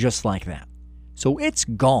destroyed just like that. So it's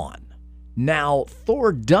gone. Now,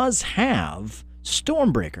 Thor does have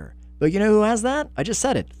Stormbreaker. But you know who has that? I just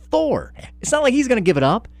said it. Thor. It's not like he's going to give it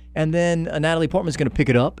up, and then Natalie Portman's going to pick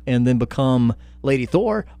it up and then become Lady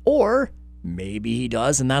Thor. Or maybe he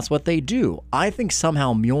does, and that's what they do. I think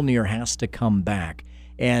somehow Mjolnir has to come back.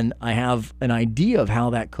 And I have an idea of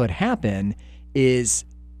how that could happen is,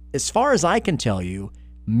 as far as I can tell you,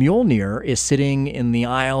 Mjolnir is sitting in the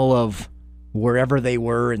Isle of wherever they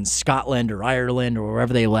were in Scotland or Ireland or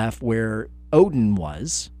wherever they left, where Odin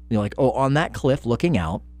was. You know, like, oh, on that cliff looking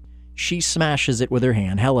out. She smashes it with her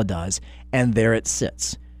hand, Hela does, and there it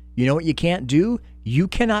sits. You know what you can't do? You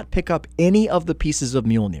cannot pick up any of the pieces of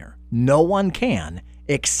Mjolnir. No one can,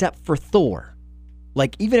 except for Thor.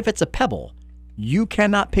 Like, even if it's a pebble, you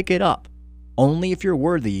cannot pick it up. Only if you're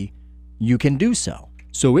worthy, you can do so.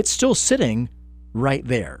 So it's still sitting right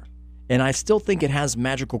there. And I still think it has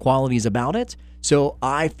magical qualities about it. So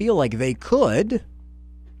I feel like they could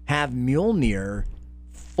have Mjolnir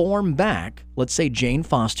form back. Let's say Jane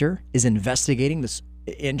Foster is investigating this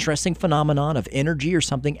interesting phenomenon of energy or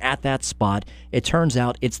something at that spot. It turns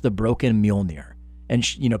out it's the broken Mjolnir. And,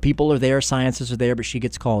 people are there, scientists are there, but she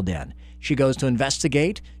gets called in. She goes to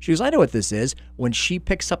investigate. She goes, I know what this is. When she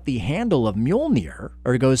picks up the handle of Mjolnir,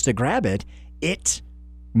 or goes to grab it, it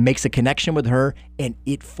makes a connection with her, and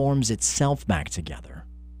it forms itself back together.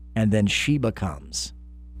 And then she becomes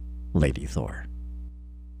Lady Thor.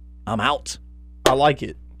 I'm out. I like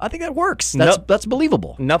it. I think that works. That's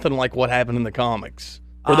believable. Nothing like what happened in the comics.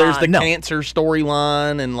 Where there's the cancer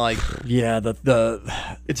storyline and like... Yeah,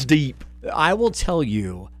 it's deep. I will tell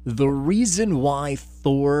you, the reason why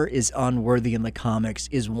Thor is unworthy in the comics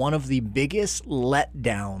is one of the biggest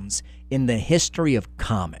letdowns in the history of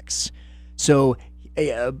comics. So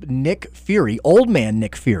Nick Fury, old man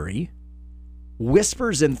Nick Fury,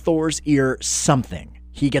 whispers in Thor's ear something.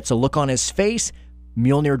 He gets a look on his face.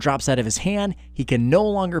 Mjolnir drops out of his hand. He can no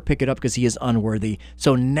longer pick it up because he is unworthy.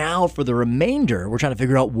 So now for the remainder, we're trying to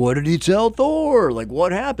figure out, what did he tell Thor? Like,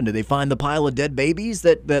 what happened? Did they find the pile of dead babies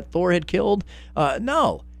that Thor had killed?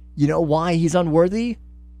 No. You know why he's unworthy?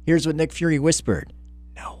 Here's what Nick Fury whispered.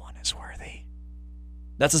 No one is worthy.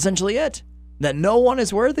 That's essentially it. That no one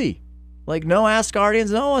is worthy. Like, no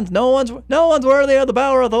Asgardians, no one's worthy of the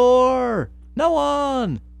power of Thor. No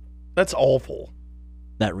one. That's awful.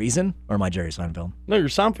 That reason? Or my Jerry Seinfeld? No, your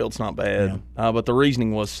Seinfeld's not bad, but the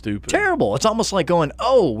reasoning was stupid. Terrible. It's almost like going,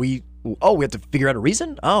 we have to figure out a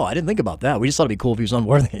reason? Oh, I didn't think about that. We just thought it'd be cool if he was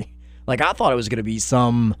unworthy. Like, I thought it was going to be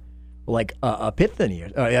some, like, epiphany.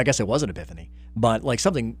 I guess it was an epiphany, but like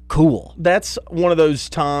something cool. That's one of those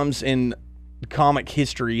times in comic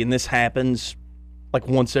history, and this happens like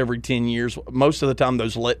once every 10 years. Most of the time,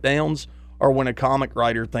 those letdowns are when a comic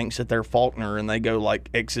writer thinks that they're Faulkner and they go like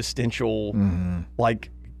existential, like,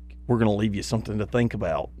 we're going to leave you something to think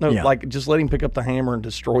about. No, like, just let him pick up the hammer and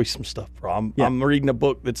destroy some stuff, bro. I'm reading a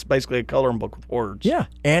book that's basically a coloring book with words. Yeah.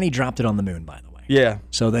 And he dropped it on the moon, by the way. Yeah.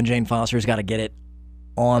 So then Jane Foster's got to get it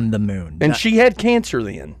on the moon. And she had cancer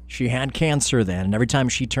then. She had cancer then. And every time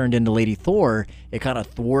she turned into Lady Thor, it kind of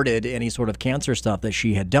thwarted any sort of cancer stuff that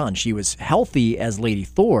she had done. She was healthy as Lady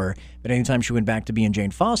Thor, but anytime she went back to being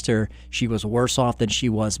Jane Foster, she was worse off than she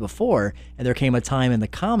was before. And there came a time in the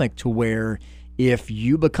comic to where if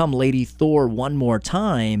you become Lady Thor one more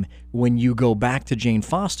time, when you go back to Jane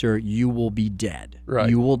Foster, you will be dead. Right.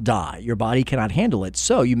 You will die. Your body cannot handle it.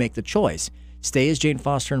 So you make the choice. Stay as Jane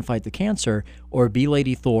Foster and fight the cancer, or be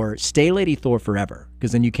Lady Thor, stay Lady Thor forever,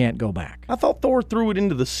 because then you can't go back. I thought Thor threw it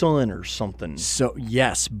into the sun or something. So,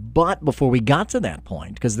 yes, but before we got to that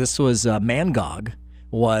point, because this was Mangog,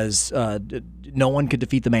 was no one could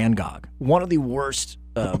defeat the Mangog. One of the worst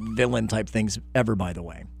villain type things ever, by the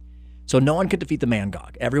way. So no one could defeat the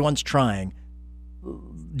Mangog. Everyone's trying.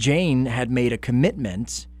 Jane had made a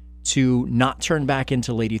commitment to not turn back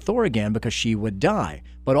into Lady Thor again because she would die.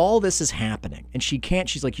 But all this is happening, and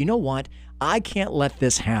she's like, you know what? I can't let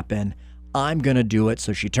this happen. I'm going to do it.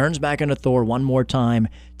 So she turns back into Thor one more time,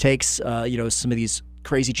 takes some of these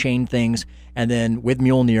crazy chain things, and then with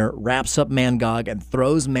Mjolnir wraps up Mangog and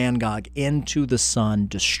throws Mangog into the sun,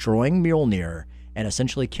 destroying Mjolnir and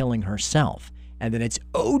essentially killing herself. And then it's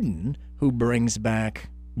Odin who brings back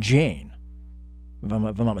Jane. if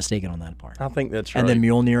I'm not mistaken on that part. I think that's right. And then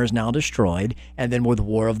Mjolnir is now destroyed. And then with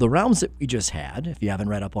War of the Realms that we just had, if you haven't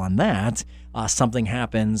read up on that, something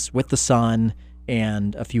happens with the sun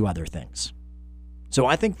and a few other things. So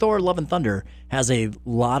I think Thor Love and Thunder has a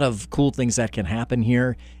lot of cool things that can happen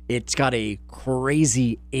here. It's got a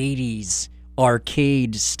crazy 80s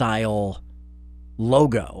arcade style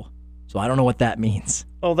logo. So I don't know what that means.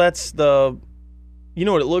 Oh, that's the... You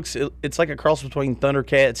know what it looks... It's like a cross between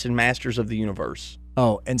Thundercats and Masters of the Universe.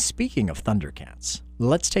 Oh, and speaking of Thundercats,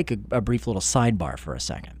 let's take a brief little sidebar for a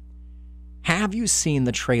second. Have you seen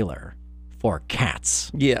the trailer for Cats?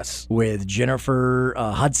 Yes. With Jennifer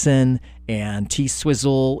Hudson and T.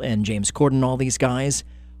 Swizzle and James Corden, all these guys.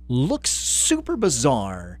 Looks super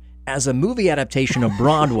bizarre as a movie adaptation of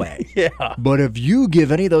Broadway. Yeah. But if you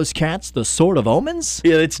give any of those cats the Sword of Omens...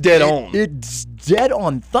 Yeah, it's dead on. It's dead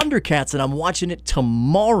on Thundercats, and I'm watching it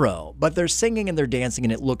tomorrow. But they're singing and they're dancing,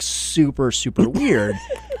 and it looks super, super weird.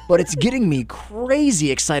 But it's getting me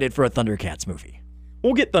crazy excited for a Thundercats movie.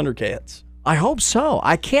 We'll get Thundercats. I hope so.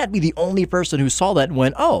 I can't be the only person who saw that and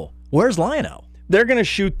went, oh, where's Lion-O? They're going to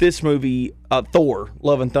shoot this movie, Thor,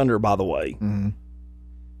 Love and Thunder, by the way,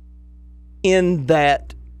 in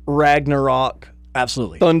that Ragnarok,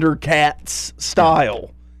 absolutely, Thundercats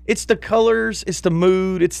style. It's the colors, it's the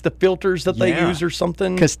mood, it's the filters that they use or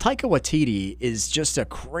something. Because Taika Waititi is just a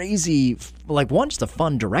crazy, just a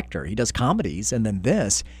fun director. He does comedies, and then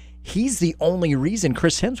this. He's the only reason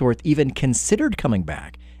Chris Hemsworth even considered coming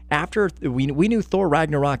back. After we knew Thor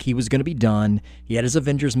Ragnarok, he was going to be done. He had his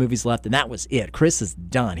Avengers movies left, and that was it. Chris is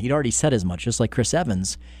done. He'd already said as much, just like Chris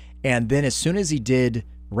Evans. And then as soon as he did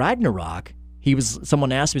Ragnarok,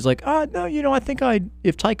 someone asked him, he's like, no, I think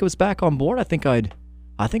if Taika was back on board, I think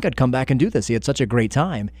I'd come back and do this. He had such a great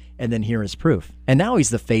time. And then here is proof. And now he's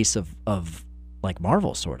the face of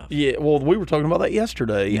Marvel, sort of. Yeah, well, we were talking about that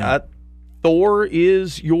yesterday. Yeah. Thor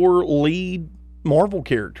is your lead Marvel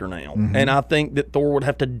character now. And I think that Thor would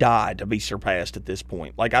have to die to be surpassed at this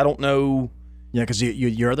point. I don't know. Yeah, because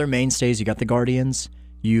your other mainstays, you got the Guardians.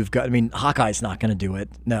 You've got, Hawkeye's not going to do it.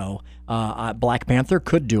 No. Black Panther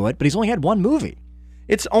could do it, but he's only had one movie.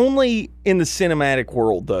 It's only in the cinematic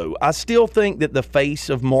world, though. I still think that the face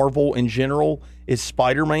of Marvel in general is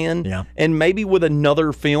Spider-Man. Yeah. And maybe with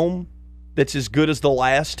another film that's as good as the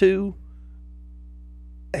last two,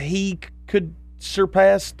 he could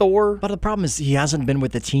surpass Thor. But the problem is he hasn't been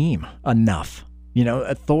with the team enough.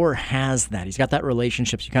 Thor has that. He's got that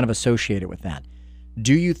relationship, so you kind of associate it with that.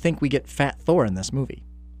 Do you think we get Fat Thor in this movie?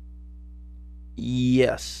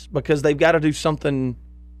 Yes, because they've got to do something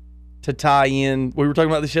to tie in. We were talking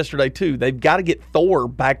about this yesterday, too. They've got to get Thor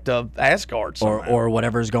back to Asgard somehow. Or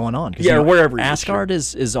whatever's going on. Yeah, wherever. Asgard is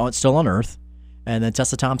still on Earth, and then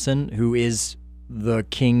Tessa Thompson, who is the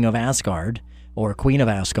king of Asgard, or queen of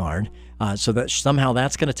Asgard, so that somehow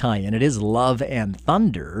that's going to tie in. It is Love and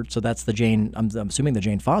Thunder, so that's I'm assuming the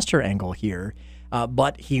Jane Foster angle here.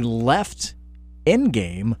 But he left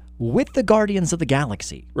Endgame with the Guardians of the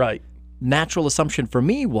Galaxy. Right. Natural assumption for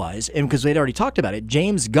me was, and because they'd already talked about it,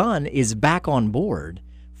 James Gunn is back on board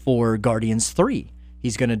for Guardians 3.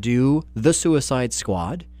 He's going to do The Suicide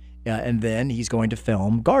Squad, and then he's going to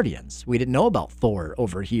film Guardians. We didn't know about Thor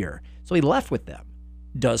over here, so he left with them.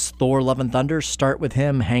 Does Thor Love and Thunder start with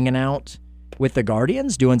him hanging out with the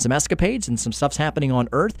Guardians, doing some escapades, and some stuff's happening on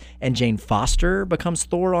Earth, and Jane Foster becomes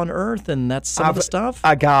Thor on Earth, and that's some of the stuff?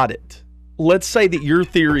 I got it. Let's say that your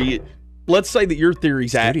theory's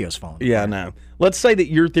Studio's falling. Yeah, no. Let's say that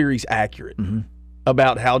your theory's accurate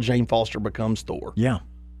about how Jane Foster becomes Thor. Yeah.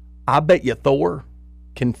 I bet you Thor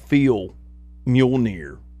can feel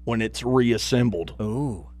Mjolnir when it's reassembled.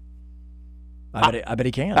 Ooh. I bet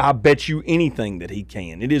he can. I bet you anything that he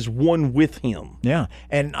can. It is one with him. Yeah.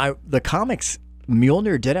 And the comics,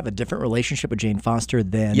 Mjolnir did have a different relationship with Jane Foster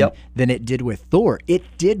than it did with Thor. It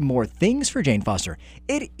did more things for Jane Foster.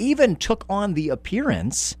 It even took on the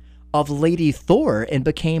appearance of Lady Thor and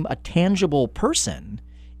became a tangible person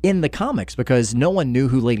in the comics because no one knew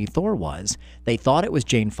who Lady Thor was. They thought it was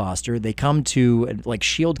Jane Foster. They come to,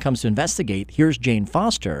 S.H.I.E.L.D. comes to investigate. Here's Jane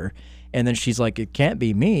Foster. And then she's like, it can't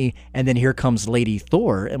be me. And then here comes Lady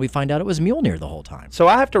Thor. And we find out it was Mjolnir the whole time. So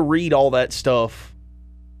I have to read all that stuff.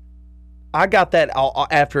 I got that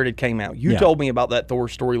after it had came out. You told me about that Thor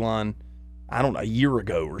storyline, I don't know, a year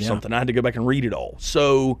ago or something. I had to go back and read it all.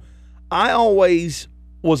 So I always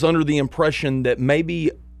was under the impression that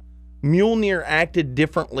maybe Mjolnir acted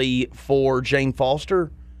differently for Jane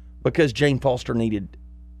Foster because Jane Foster needed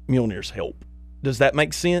Mjolnir's help. Does that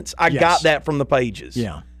make sense? I got that from the pages.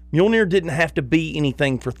 Yeah. Mjolnir didn't have to be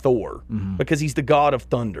anything for Thor because he's the god of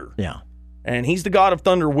thunder. Yeah. And he's the god of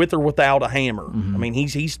thunder with or without a hammer. I mean,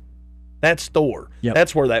 he's That's Thor. Yep.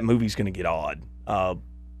 That's where that movie's going to get odd.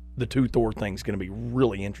 The two Thor thing's going to be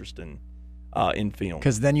really interesting in film.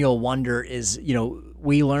 Because then you'll wonder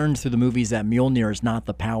we learned through the movies that Mjolnir is not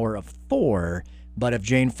the power of Thor, but if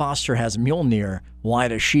Jane Foster has Mjolnir, why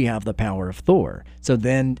does she have the power of Thor? So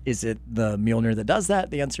then is it the Mjolnir that does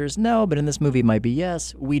that? The answer is no, but in this movie it might be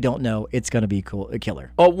yes. We don't know. It's going to be a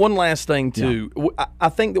killer. Oh, one last thing, too. Yeah. I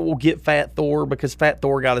think that we'll get Fat Thor because Fat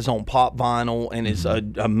Thor got his own pop vinyl and is a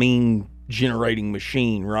meme-generating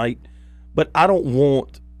machine, right? But I don't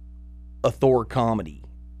want a Thor comedy.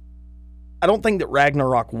 I don't think that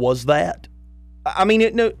Ragnarok was that. I mean,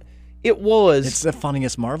 it was. It's the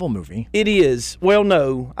funniest Marvel movie. It is. Well,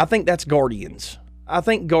 no. I think that's Guardians. I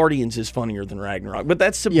think Guardians is funnier than Ragnarok, but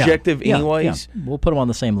that's subjective anyways. Yeah. We'll put them on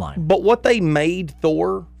the same line. But what they made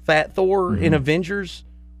Thor, Fat Thor, in Avengers,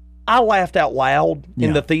 I laughed out loud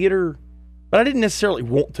in the theater, but I didn't necessarily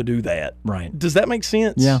want to do that. Right. Does that make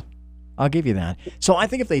sense? Yeah. I'll give you that. So I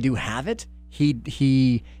think if they do have it,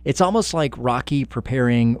 it's almost like Rocky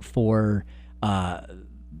preparing for Dolph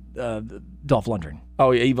Lundgren.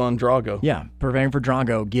 Oh, yeah, Ivan Drago. Yeah, preparing for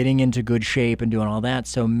Drago, getting into good shape and doing all that.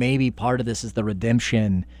 So maybe part of this is the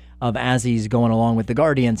redemption of as he's going along with the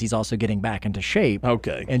Guardians, he's also getting back into shape.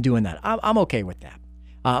 Okay. And doing that. I'm okay with that.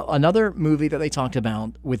 Another movie that they talked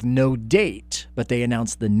about with no date, but they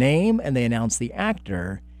announced the name and they announced the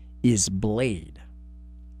actor, is Blade.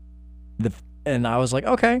 And I was like,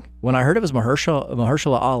 okay. When I heard it was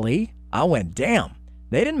Mahershala Ali, I went, damn,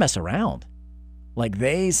 they didn't mess around. Like,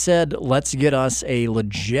 they said, let's get us a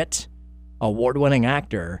legit award-winning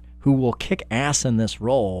actor who will kick ass in this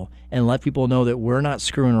role and let people know that we're not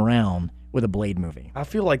screwing around with a Blade movie. I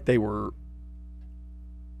feel like they're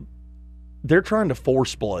trying to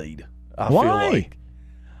force Blade. I Why? feel like.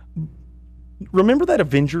 Remember that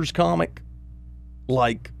Avengers comic?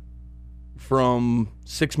 Like, from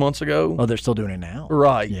 6 months ago? Oh, they're still doing it now.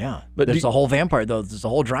 Right. Yeah. But there's a whole vampire, though. There's a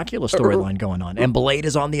whole Dracula storyline going on. And Blade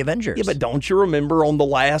is on the Avengers. Yeah, but don't you remember on the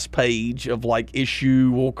last page of, like,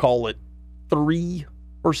 issue, we'll call it 3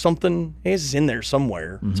 or something? It's in there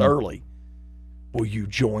somewhere. It's early. Will you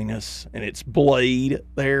join us? And it's Blade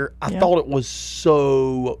there. I thought it was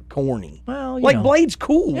so corny. Well, Blade's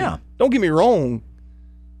cool. Yeah. Don't get me wrong.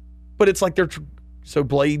 But it's like so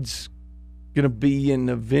Blade's going to be an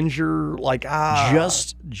Avenger? Like,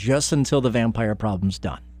 Just until the vampire problem's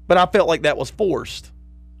done. But I felt like that was forced.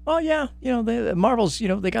 Oh, yeah. Marvel's,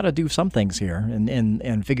 they got to do some things here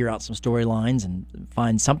and figure out some storylines and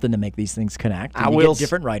find something to make these things connect. And get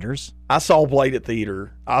different writers. I saw Blade at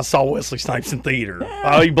theater. I saw Wesley Snipes in theater.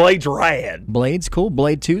 Yeah. Blade's rad. Blade's cool.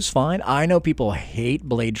 Blade 2's fine. I know people hate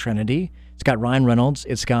Blade Trinity. It's got Ryan Reynolds.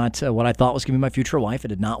 It's got what I thought was going to be my future wife. It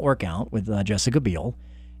did not work out with Jessica Biel.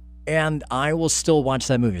 And I will still watch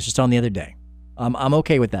that movie. It's just on the other day. I'm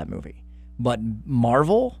okay with that movie. But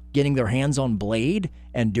Marvel getting their hands on Blade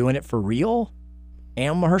and doing it for real,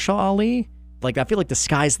 and Mahershala Ali, like, I feel like the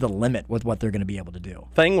sky's the limit with what they're going to be able to do.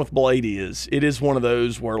 Thing with Blade is, it is one of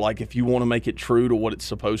those where, like, if you want to make it true to what it's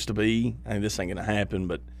supposed to be, I mean, this ain't going to happen,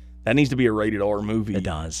 but that needs to be a rated R movie. It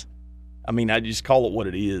does. I mean, I just call it what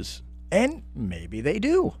it is. And maybe they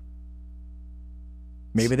do.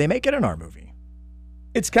 Maybe they make it an R movie.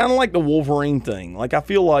 It's kind of like the Wolverine thing. Like, I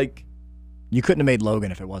feel like you couldn't have made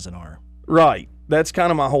Logan if it wasn't R. Right. That's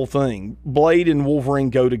kind of my whole thing. Blade and Wolverine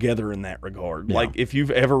go together in that regard. Yeah. Like, if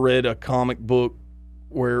you've ever read a comic book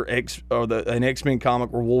where an X-Men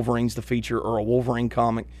comic where Wolverine's the feature, or a Wolverine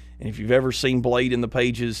comic, and if you've ever seen Blade in the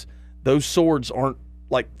pages, those swords aren't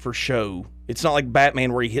like for show. It's not like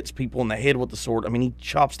Batman where he hits people in the head with the sword. I mean, he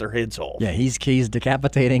chops their heads off. Yeah, he's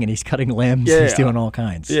decapitating and he's cutting limbs. Yeah. He's doing all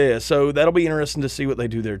kinds. Yeah, so that'll be interesting to see what they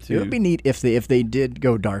do there too. It would be neat if they did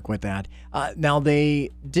go dark with that. Now, they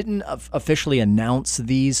didn't officially announce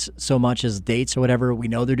these so much as dates or whatever. We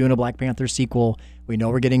know they're doing a Black Panther sequel. We know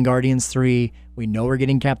we're getting Guardians 3. We know we're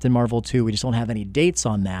getting Captain Marvel 2. We just don't have any dates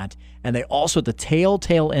on that. And they also, at the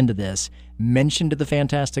tail end of this, mentioned the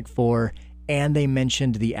Fantastic Four, and they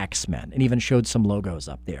mentioned the X-Men and even showed some logos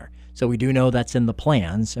up there. So we do know that's in the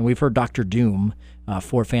plans. And we've heard Dr. Doom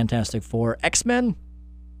for Fantastic Four. X-Men,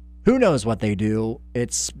 who knows what they do?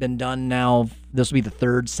 It's been done now. This will be the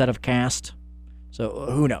third set of cast. So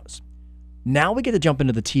who knows? Now we get to jump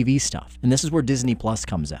into the TV stuff. And this is where Disney Plus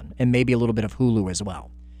comes in, and maybe a little bit of Hulu as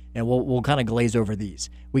well. And we'll kind of glaze over these.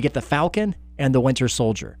 We get the Falcon and the Winter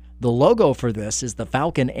Soldier. The logo for this is the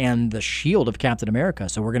Falcon and the shield of Captain America.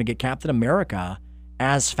 So we're going to get Captain America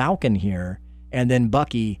as Falcon here, and then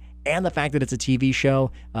Bucky, and the fact that it's a TV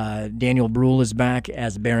show. Daniel Bruhl is back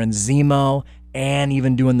as Baron Zemo, and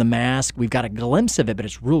even doing the mask. We've got a glimpse of it, but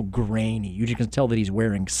it's real grainy. You just can tell that he's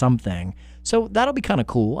wearing something. So that'll be kind of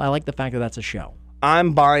cool. I like the fact that that's a show.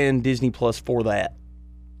 I'm buying Disney Plus for that.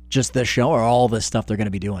 Just this show or all this stuff they're going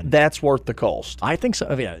to be doing? That's worth the cost. I think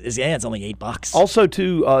so. Yeah, it's only $8. Also,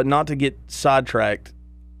 too, not to get sidetracked,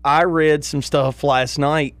 I read some stuff last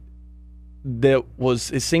night that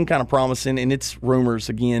it seemed kind of promising, and it's rumors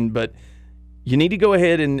again, but you need to go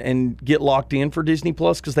ahead and get locked in for Disney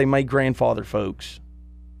Plus because they may grandfather folks.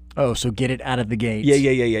 Oh, so get it out of the gate.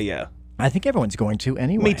 Yeah. I think everyone's going to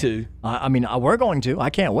anyway. Me too. We're going to. I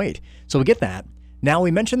can't wait. So we get that. Now,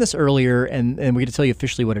 we mentioned this earlier, and we get to tell you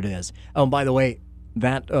officially what it is. Oh, and by the way,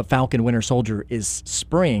 that Falcon Winter Soldier is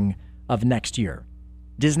spring of next year.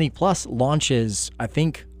 Disney Plus launches, I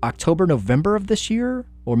think, October, November of this year,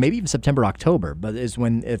 or maybe even September, October, but is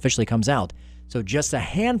when it officially comes out. So just a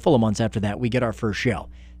handful of months after that, we get our first show.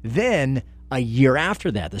 Then, a year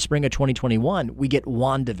after that, the spring of 2021, we get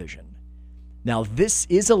WandaVision. Now, this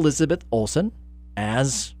is Elizabeth Olsen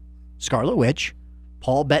as Scarlet Witch.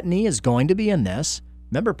 Paul Bettany is going to be in this.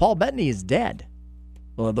 Remember, Paul Bettany is dead.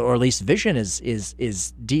 Or at least Vision is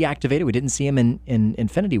deactivated. We didn't see him in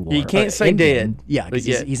Infinity War. You can't say dead. Yeah, because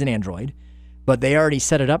he's an android. But they already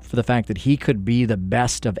set it up for the fact that he could be the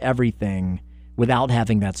best of everything without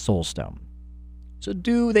having that Soul Stone. So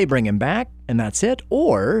do they bring him back and that's it?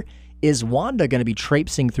 Or is Wanda going to be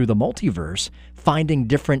traipsing through the multiverse, finding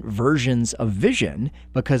different versions of Vision?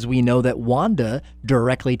 Because we know that Wanda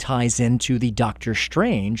directly ties into the Doctor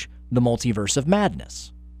Strange, the Multiverse of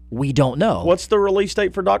Madness. We don't know. What's the release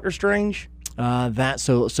date for Doctor Strange? So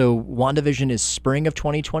WandaVision is spring of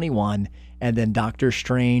 2021, and then Doctor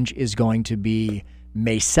Strange is going to be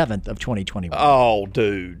May 7th of 2021. Oh,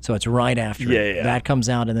 dude. So it's right after. Yeah. That comes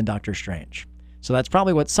out, and then Doctor Strange. So that's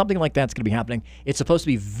probably something like that's going to be happening. It's supposed to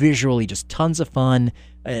be visually just tons of fun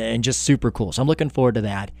and just super cool. So I'm looking forward to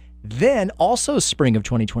that. Then also spring of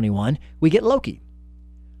 2021, we get Loki.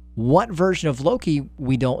 What version of Loki,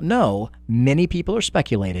 we don't know. Many people are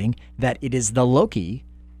speculating that it is the Loki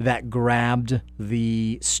that grabbed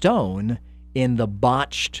the stone in the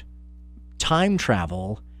botched time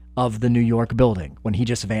travel of the New York building when he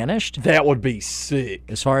just vanished. That would be sick.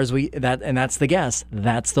 As far as that's the guess.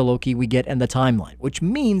 That's the Loki we get in the timeline, which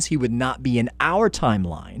means he would not be in our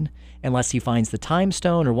timeline unless he finds the time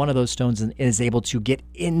stone or one of those stones and is able to get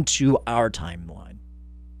into our timeline.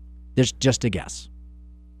 There's just a guess.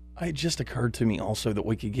 It just occurred to me also that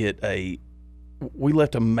we could get we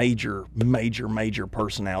left a major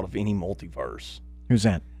person out of any multiverse. Who's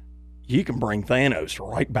that? You can bring Thanos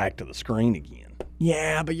right back to the screen again.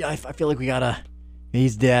 Yeah, but I feel like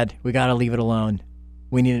he's dead. We gotta leave it alone.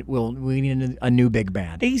 We need a new big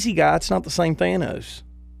bad. Easy guy, it's not the same Thanos.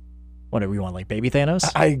 What do we want, like baby Thanos?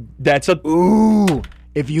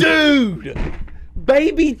 Dude,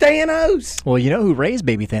 baby Thanos. Well, you know who raised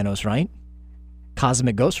baby Thanos, right?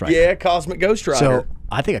 Cosmic Ghost Rider. Yeah, Cosmic Ghost Rider. So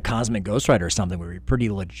I think a Cosmic Ghost Rider is something would be pretty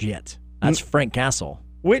legit. That's Frank Castle.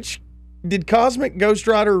 Which did Cosmic Ghost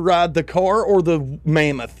Rider ride the car or the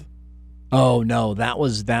mammoth? Oh no, that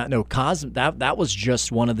was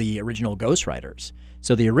just one of the original Ghost Riders.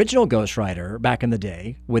 So the original Ghost Rider back in the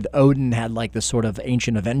day, with Odin had like the sort of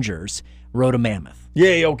ancient Avengers, rode a mammoth.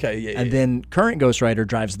 Yeah, okay, yeah. And then current Ghost Rider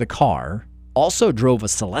drives the car, also drove a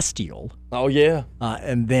Celestial. Oh yeah.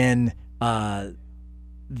 And then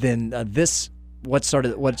what's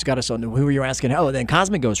got us on? Who were you asking? Oh, then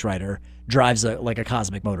Cosmic Ghost Rider drives a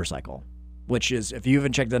cosmic motorcycle, which is, if you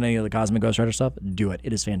haven't checked out any of the Cosmic Ghost Rider stuff, do it.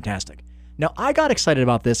 It is fantastic. Now, I got excited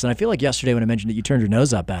about this, and I feel like yesterday when I mentioned it, you turned your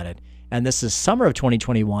nose up at it. And this is summer of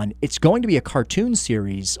 2021. It's going to be a cartoon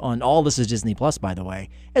series on all this is Disney Plus, by the way.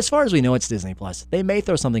 As far as we know, it's Disney Plus. They may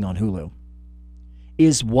throw something on Hulu.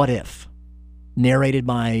 Is What If, narrated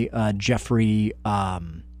by Jeffrey.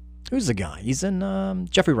 Who's the guy? He's in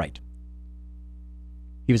Jeffrey Wright.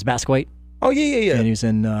 He was Basquite. Oh yeah. And he was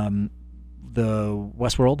in the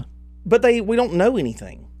Westworld. But we don't know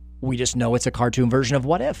anything. We just know it's a cartoon version of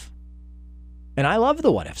What If. And I love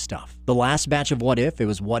the What If stuff. The last batch of What If, it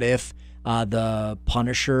was what if the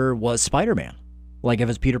Punisher was Spider-Man. Like if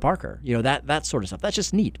it's Peter Parker. You know, that sort of stuff. That's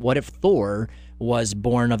just neat. What if Thor was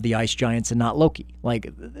born of the ice giants and not Loki? Like,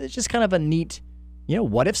 it's just kind of a neat,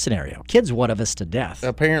 what if scenario. Kids what if us to death.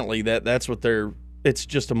 Apparently that's what it's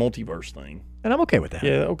just a multiverse thing. And I'm okay with that.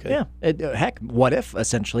 Yeah, okay. Yeah. Heck, What If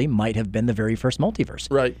essentially might have been the very first multiverse.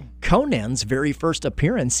 Right. Conan's very first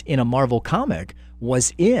appearance in a Marvel comic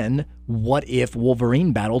was in What If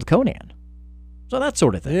Wolverine battled Conan. So that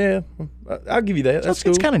sort of thing. Yeah, I'll give you that. That's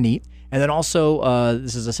cool. It's kind of neat. And then also,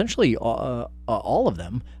 this is essentially all of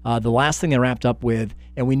them. The last thing they wrapped up with,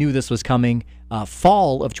 and we knew this was coming,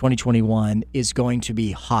 Fall of 2021 is going to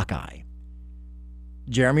be Hawkeye.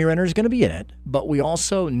 Jeremy Renner is going to be in it, but we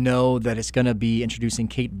also know that it's going to be introducing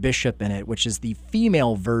Kate Bishop in it, which is the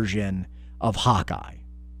female version of Hawkeye.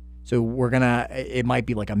 So it might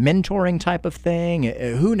be like a mentoring type of thing.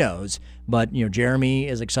 Who knows? But, Jeremy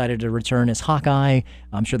is excited to return as Hawkeye.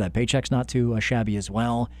 I'm sure that paycheck's not too shabby as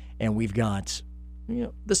well. And we've got,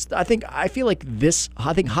 this. I think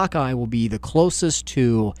Hawkeye will be the closest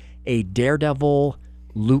to a Daredevil,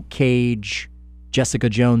 Luke Cage, Jessica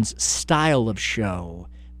Jones style of show,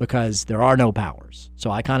 because there are no powers.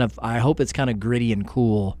 So I hope it's kind of gritty and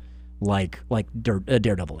cool, like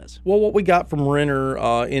Daredevil is. Well, what we got from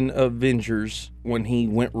Renner in Avengers when he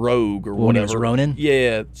went rogue or when whatever. He was Ronin?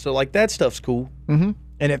 Yeah, so that stuff's cool. Mm-hmm.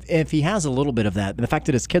 And if he has a little bit of that, the fact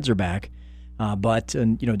that his kids are back, but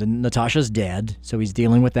Natasha's dead, so he's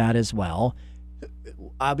dealing with that as well.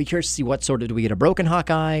 I'll be curious to see what sort of, do we get a broken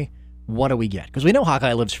Hawkeye? What do we get? Because we know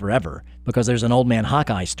Hawkeye lives forever, because there's an Old Man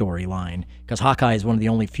Hawkeye storyline, because Hawkeye is one of the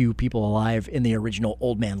only few people alive in the original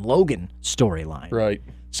Old Man Logan storyline. Right.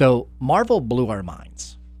 So Marvel blew our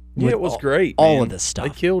minds. Yeah, it was great. All of this stuff.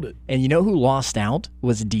 They killed it. And you know who lost out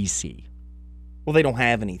was DC. Well, they don't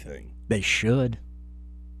have anything. They should.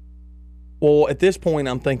 Well, at this point,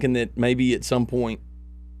 I'm thinking that maybe at some point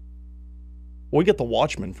we get the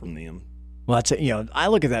Watchmen from them. Well, that's I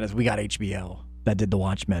look at that as we got HBO that did the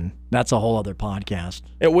Watchmen. That's a whole other podcast.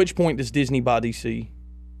 At which point does Disney buy DC?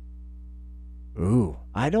 Ooh,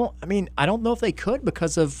 I don't know if they could,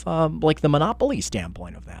 because of the monopoly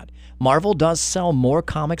standpoint of that. Marvel does sell more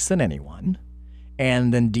comics than anyone,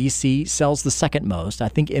 and then DC sells the second most. I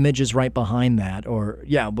think Image is right behind that,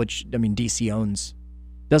 DC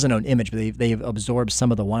doesn't own Image, but they've absorbed some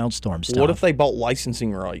of the Wildstorm stuff. What if they bought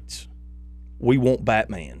licensing rights? We want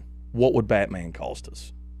Batman. What would Batman cost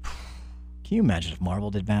us? Can you imagine if Marvel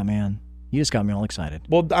did Batman? You just got me all excited.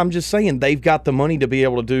 Well, I'm just saying they've got the money to be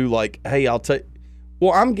able to do hey, I'll take.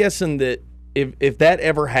 Well, I'm guessing that if that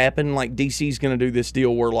ever happened, DC's going to do this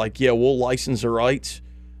deal where we'll license the rights,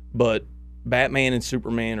 but Batman and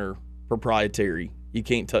Superman are proprietary. You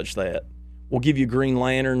can't touch that. We'll give you Green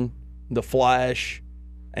Lantern, The Flash,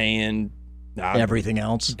 and everything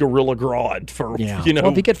else. Gorilla Grodd for Well,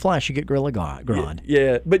 if you get Flash, you get Gorilla Grodd.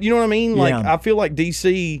 Yeah, but you know what I mean? I feel like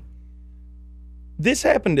DC. This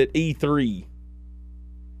happened at E3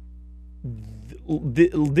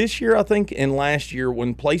 this year, I think, and last year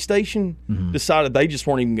when PlayStation decided they just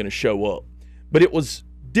weren't even going to show up. But it was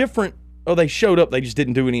different. Oh, they showed up. They just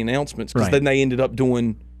didn't do any announcements, because then they ended up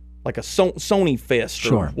doing like a Sony Fest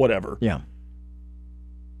or whatever. Yeah.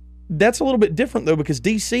 That's a little bit different, though, because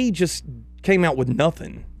DC just came out with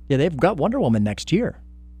nothing. Yeah, they've got Wonder Woman next year.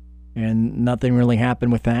 And nothing really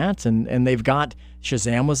happened with that. And they've got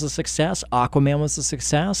Shazam was a success. Aquaman was a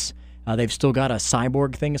success. They've still got a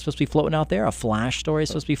Cyborg thing that's supposed to be floating out there. A Flash story is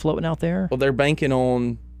supposed to be floating out there. Well, they're banking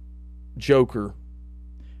on Joker.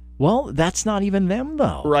 Well, that's not even them,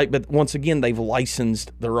 though. Right, but once again, they've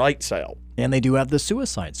licensed the rights out. And they do have the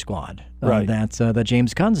Suicide Squad that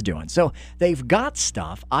James Gunn's doing. So they've got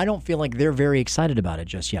stuff. I don't feel like they're very excited about it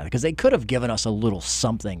just yet, because they could have given us a little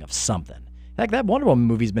something of something. Heck, that Wonder Woman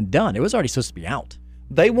movie's been done. It was already supposed to be out.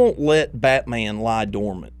 They won't let Batman lie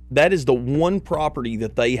dormant. That is the one property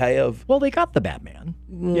that they have. Well, they got the Batman.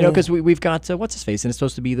 Because we've got, what's-his-face, and it's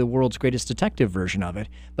supposed to be the world's greatest detective version of it.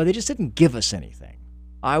 But they just didn't give us anything.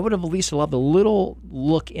 I would have at least loved a little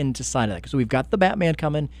look into side of that. Because we've got the Batman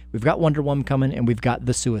coming, we've got Wonder Woman coming, and we've got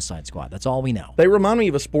the Suicide Squad. That's all we know. They remind me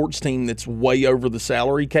of a sports team that's way over the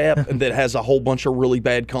salary cap and that has a whole bunch of really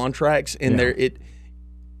bad contracts. And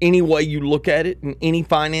any way you look at it, and any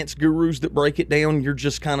finance gurus that break it down, you're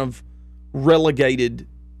just kind of relegated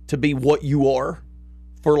to be what you are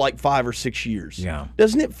for 5 or 6 years. Yeah.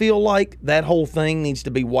 Doesn't it feel like that whole thing needs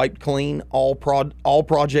to be wiped clean, all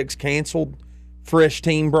projects canceled, fresh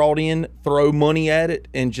team brought in, throw money at it,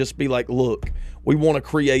 and just be like, look, we want a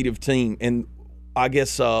creative team. And I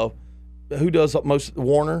guess who does most?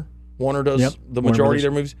 Warner? Warner does the majority of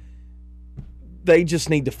their movies. They just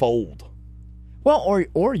need to fold. Well,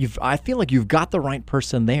 or I feel like you've got the right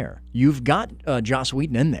person there. You've got Joss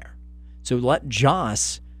Whedon in there. So let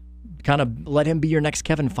Joss let him be your next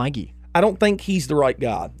Kevin Feige. I don't think he's the right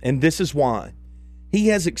guy, and this is why. He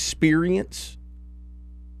has experience.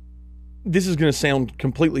 This is going to sound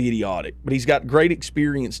completely idiotic, but he's got great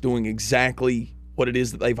experience doing exactly what it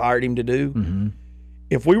is that they've hired him to do. Mm-hmm.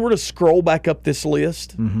 If we were to scroll back up this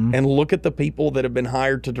list and look at the people that have been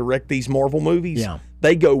hired to direct these Marvel movies,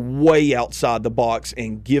 they go way outside the box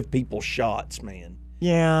and give people shots, man.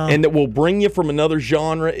 Yeah. and that will bring you from another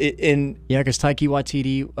genre. And Yeah, because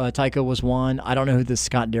Taika was one. I don't know who this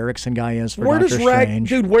Scott Derrickson guy is for where Doctor does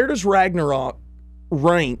Strange. where does Ragnarok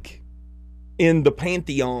rank in the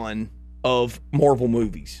pantheon of Marvel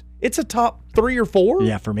movies? It's a top 3 or 4.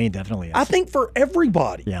 Yeah, for me, definitely is. I think for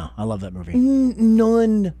everybody. Yeah, I love that movie.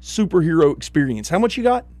 None superhero experience. How much you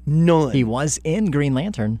got? None. He was in Green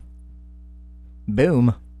Lantern.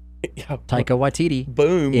 Boom. Taika Waititi.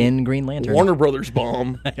 Boom. In Green Lantern. Warner Brothers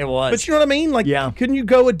bomb. It was. But you know what I mean? Like, Yeah. couldn't you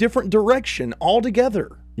go a different direction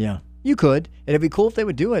altogether? Yeah, you could. It'd be cool if they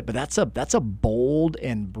would do it, but that's a bold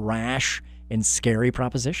and brash and scary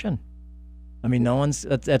proposition. I mean,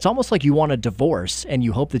 it's almost like you want a divorce and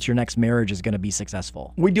you hope that your next marriage is going to be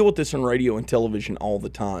successful. We deal with this on radio and television all the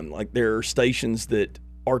time. Like, there are stations that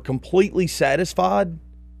are completely satisfied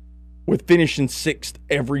with finishing 6th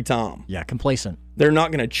every time. Yeah, complacent. They're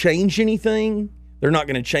not going to change anything. They're not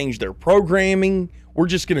going to change their programming. We're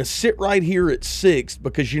just going to sit right here at 6th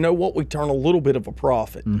because you know what? We turn a little bit of a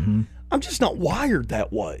profit. Mm-hmm. I'm just not wired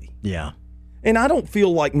that way. Yeah. And I don't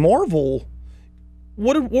feel like Marvel.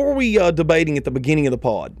 What were we debating at the beginning of the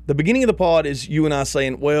pod? The beginning of the pod is you and I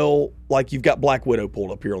saying, well, like you've got Black Widow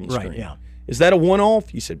pulled up here on the screen. Right, yeah. Is that a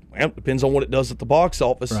one-off? You said, well, it depends on what it does at the box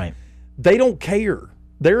office. Right. They don't care.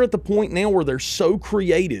 They're at the point now where they're so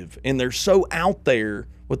creative and they're so out there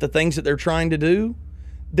with the things that they're trying to do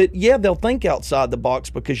that, yeah, they'll think outside the box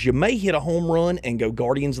because you may hit a home run and go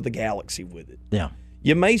Guardians of the Galaxy with it. Yeah.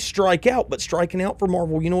 You may strike out, but striking out for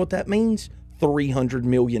Marvel, you know what that means? $300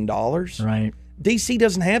 million. Right. DC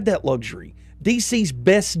doesn't have that luxury. DC's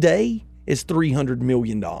best day is $300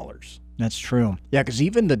 million. That's true. Yeah, because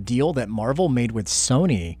even the deal that Marvel made with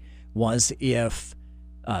Sony was if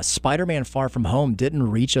Spider-Man Far From Home didn't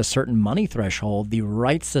reach a certain money threshold, the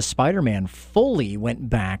rights to Spider-Man fully went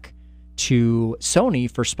back to Sony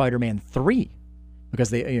for Spider-Man 3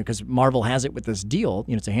 because Marvel has it with this deal.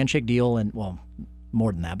 It's a handshake deal, and well,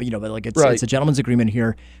 more than that, but it's a gentleman's agreement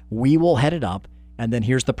here. We will head it up. And then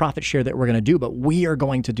here's the profit share that we're going to do, but we are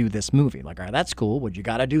going to do this movie. Like, all right, that's cool. Well, you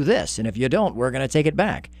got to do this. And if you don't, we're going to take it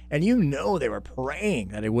back. And they were praying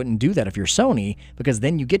that it wouldn't do that if you're Sony, because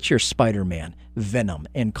then you get your Spider-Man, Venom,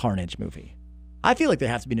 and Carnage movie. I feel like they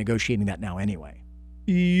have to be negotiating that now anyway.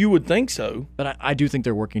 You would think so. But I do think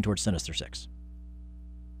they're working towards Sinister Six.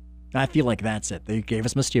 I feel like that's it. They gave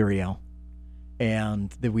us Mysterio.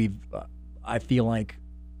 And that I feel like...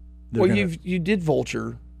 you did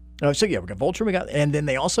Vulture. So yeah, we got Vulture, and then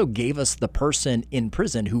they also gave us the person in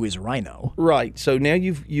prison who is Rhino. Right. So now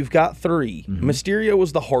you've got 3. Mm-hmm. Mysterio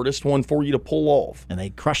was the hardest one for you to pull off, and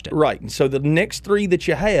they crushed it. Right. And so the next 3 that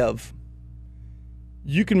you have,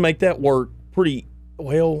 you can make that work pretty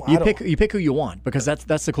well. You pick who you want, because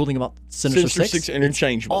that's the cool thing about Sinister Six.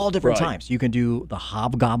 Interchangeable. All different times. You can do the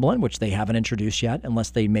Hobgoblin, which they haven't introduced yet,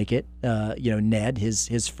 unless they make it. Ned,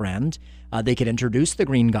 his friend. They could introduce the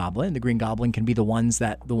Green Goblin. The Green Goblin can be the one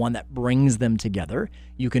that brings them together.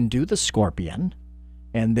 You can do the Scorpion,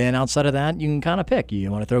 and then outside of that, you can kind of pick. You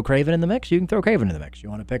want to throw Kraven in the mix? You can throw Kraven in the mix. You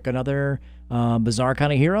want to pick another bizarre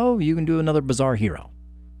kind of hero? You can do another bizarre hero.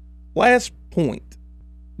 Last point,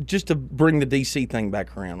 just to bring the DC thing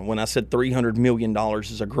back around. When I said $300 million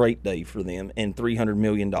is a great day for them, and $300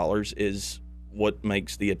 million is what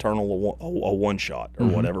makes the Eternal a one-shot or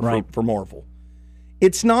whatever right. for Marvel.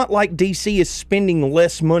 It's not like DC is spending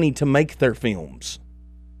less money to make their films.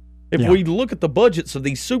 If we look at the budgets of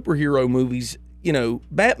these superhero movies,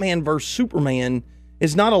 Batman vs. Superman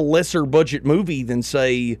is not a lesser budget movie than,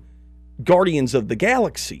 say, Guardians of the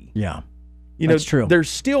Galaxy. Yeah, that's true. They're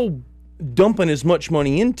still dumping as much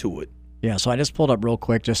money into it. Yeah, so I just pulled up real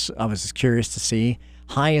quick. I was just curious to see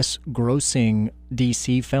highest grossing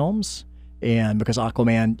DC films, and because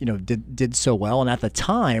Aquaman, did so well, and at the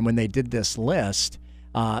time when they did this list.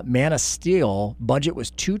 Man of Steel budget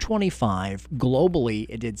was $225. Globally,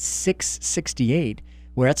 it did $668.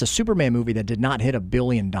 Where that's a Superman movie that did not hit $1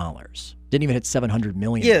 billion. Didn't even hit $700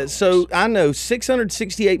 million. Yeah, so I know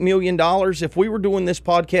 $668 million. If we were doing this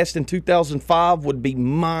podcast in 2005, would be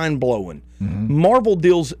mind blowing. Mm-hmm. Marvel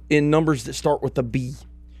deals in numbers that start with a B.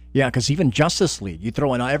 Yeah, because even Justice League, you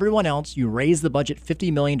throw in everyone else, you raise the budget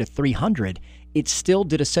 $50 million to $300. It still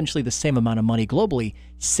did essentially the same amount of money globally,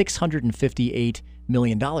 $658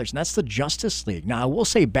 million. And that's the Justice League. Now, I will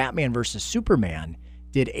say Batman versus Superman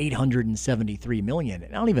did $873 million.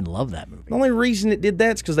 And I don't even love that movie. The only reason it did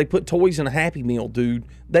that is because they put toys in a Happy Meal, dude.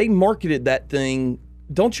 They marketed that thing.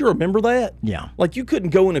 Don't you remember that? Yeah. Like, you couldn't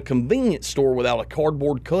go in a convenience store without a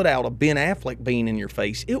cardboard cutout of Ben Affleck being in your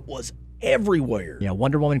face. It was everywhere. Yeah,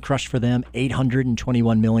 Wonder Woman crushed for them,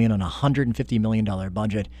 $821 million on a $150 million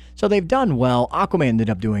budget. So they've done well. Aquaman ended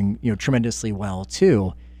up doing tremendously well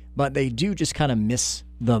too, but they do just kind of miss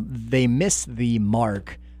the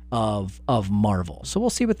mark of Marvel. So we'll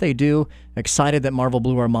see what they do. Excited that Marvel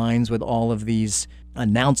blew our minds with all of these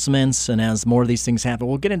announcements, and as more of these things happen,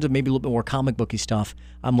 we'll get into maybe a little bit more comic booky stuff.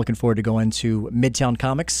 I'm looking forward to going to Midtown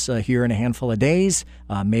Comics here in a handful of days.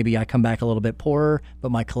 Maybe I come back a little bit poorer, but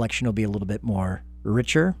my collection will be a little bit more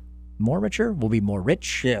richer. More richer? We'll be more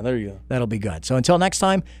rich. Yeah, there you go. That'll be good. So until next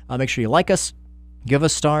time, make sure you like us, give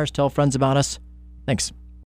us stars, tell friends about us. Thanks.